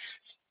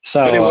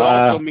 So, but it would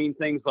also mean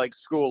things like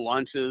school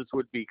lunches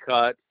would be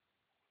cut.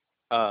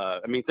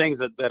 I mean, things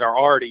that are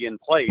already in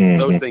place;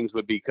 those things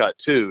would be cut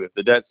too if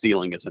the debt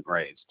ceiling isn't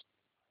raised.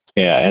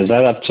 Yeah, is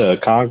that up to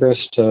Congress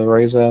to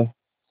raise that?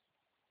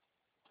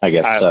 I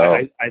guess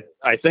so.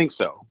 I think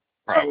so.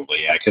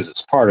 Probably, yeah, because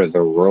it's part of the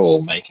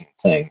rule-making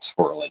things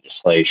for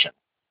legislation.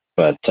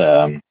 But,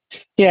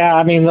 yeah,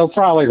 I mean, they'll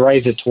probably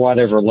raise it to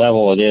whatever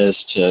level it is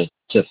to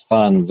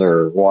fund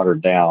their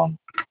watered-down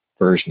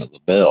version of the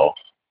bill.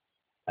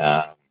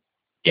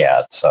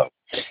 Yeah, so,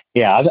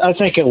 yeah, I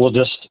think it will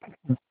just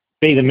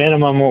be the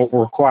minimum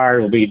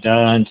required will be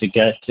done to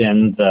get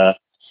in the,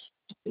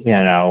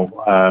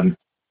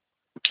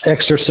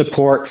 extra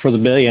support for the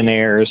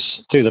billionaires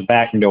through the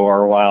back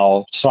door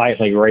while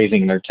slightly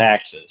raising their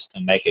taxes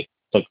to make it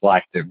look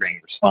like they're being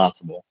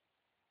responsible.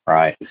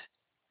 Right.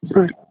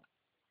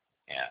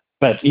 Yeah.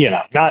 But,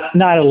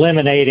 not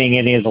eliminating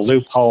any of the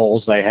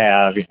loopholes they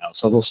have,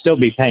 so they'll still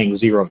be paying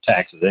zero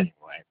taxes anyway.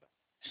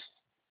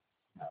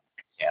 But,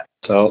 yeah.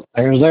 So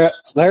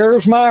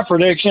there's my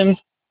prediction.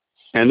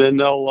 And then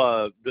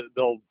they'll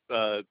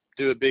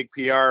do a big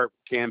PR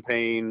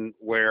campaign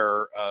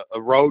where a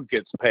road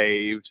gets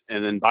paved,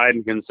 and then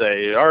Biden can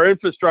say, our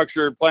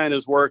infrastructure plan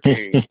is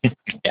working.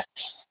 Yeah.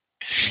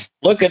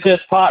 Look at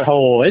this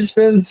pothole. It's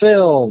been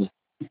filled.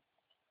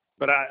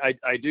 But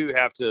I do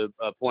have to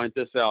point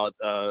this out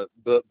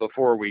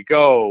before we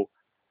go,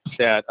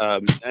 that,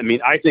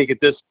 I think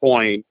at this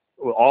point,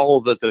 all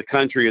that the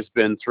country has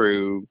been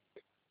through,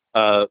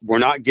 we're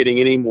not getting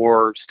any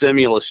more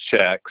stimulus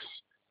checks.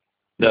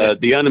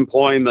 The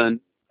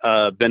unemployment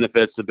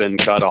benefits have been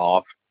cut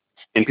off,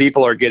 and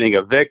people are getting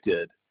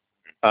evicted.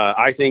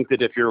 I think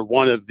that if you're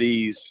one of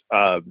these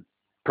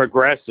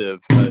progressive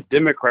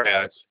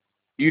Democrats,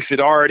 you should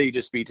already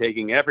just be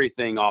taking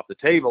everything off the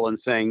table and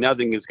saying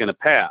nothing is going to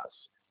pass.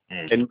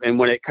 And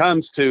when it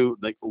comes to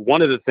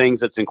one of the things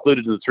that's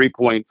included in the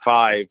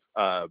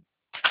 $3.5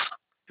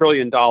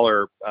 trillion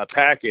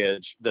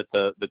package that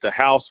the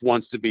House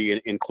wants to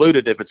be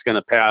included if it's going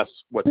to pass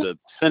what the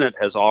Senate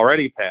has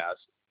already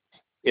passed,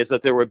 is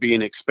that there would be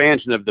an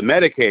expansion of the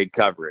Medicaid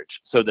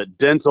coverage so that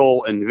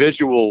dental and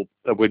visual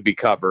would be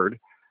covered,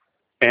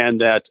 and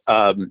that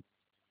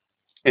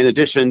in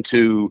addition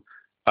to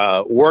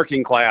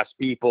working class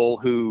people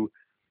who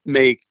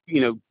make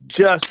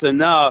just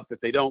enough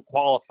that they don't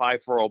qualify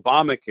for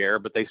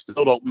Obamacare, but they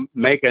still don't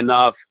make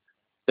enough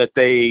that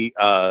they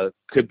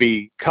could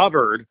be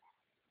covered.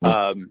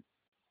 That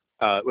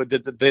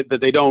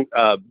they don't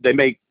they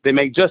make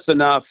just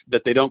enough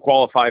that they don't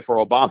qualify for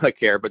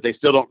Obamacare, but they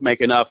still don't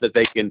make enough that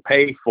they can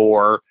pay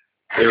for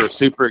their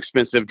super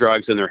expensive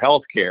drugs and their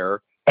health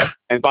care.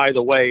 And by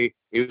the way,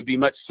 it would be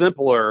much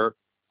simpler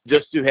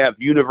just to have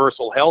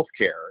universal health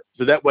care,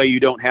 so that way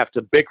you don't have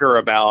to bicker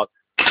about,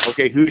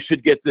 okay, who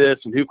should get this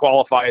and who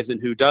qualifies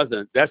and who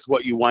doesn't. That's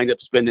what you wind up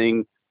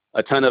spending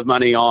a ton of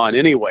money on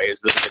anyways,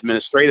 the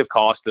administrative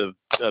cost of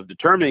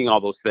determining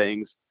all those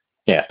things.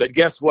 Yeah. But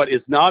guess what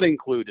is not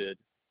included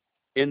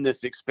in this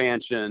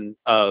expansion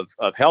of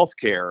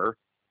healthcare?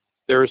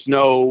 There's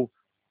no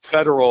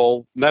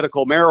federal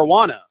medical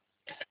marijuana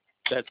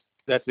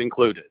that's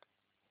included.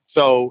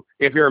 So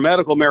if you're a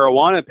medical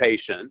marijuana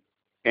patient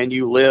and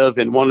you live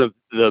in one of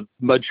the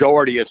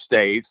majority of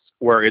states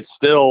where it's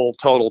still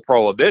total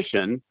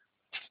prohibition,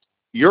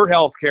 your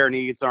healthcare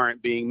needs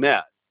aren't being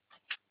met.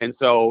 And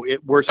so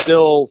we're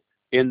still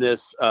in this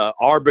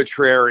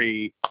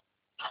arbitrary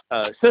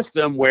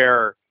system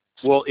where,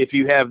 well, if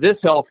you have this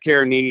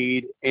healthcare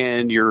need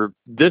and you're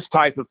this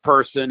type of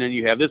person and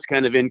you have this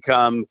kind of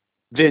income,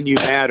 then you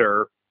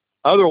matter.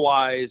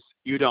 Otherwise,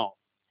 you don't.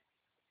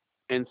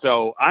 And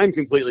so I'm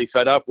completely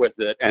fed up with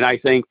it, and I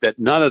think that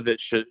none of it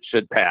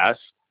should pass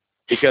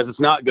because it's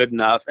not good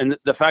enough. And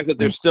the fact that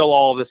there's still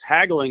all this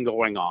haggling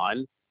going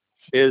on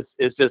is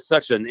just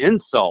such an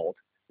insult.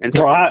 And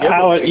so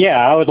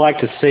I would like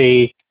to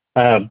see,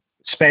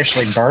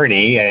 especially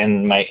Bernie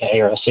and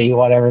AOC,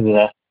 whatever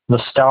the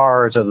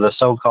stars of the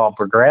so-called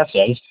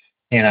progressives,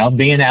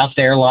 being out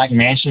there like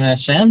Manchin and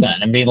Sinema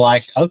and be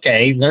like,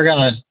 okay, they're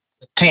going to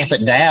tamp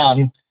it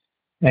down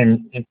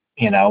and,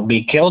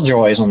 be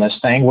killjoys on this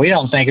thing. We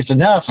don't think it's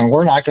enough, and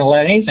we're not going to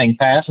let anything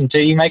pass until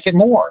you make it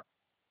more.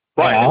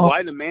 Right. And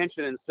why do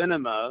Manchin and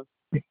Sinema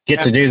get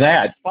to do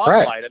that?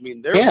 Spotlight? Right. I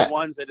mean, they're the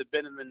ones that have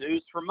been in the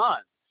news for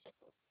months.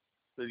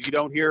 So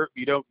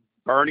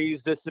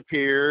Bernie's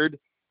disappeared.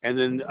 And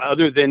then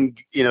other than,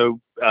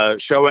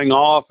 showing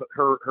off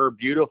her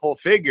beautiful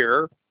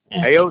figure,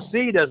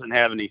 AOC doesn't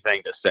have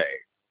anything to say.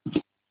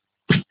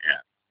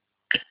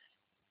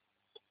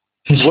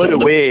 What a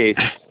waste.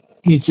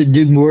 It's a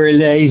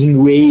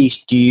demoralizing waste,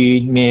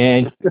 dude,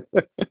 man.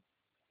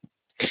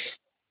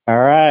 All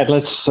right,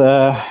 let's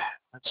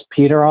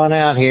peter on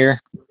out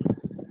here.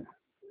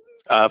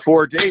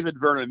 For David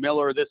Vernon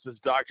Miller, this is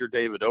Dr.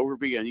 David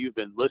Overby, and you've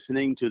been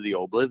listening to the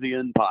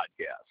Oblivion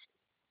Podcast.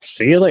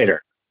 See you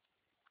later.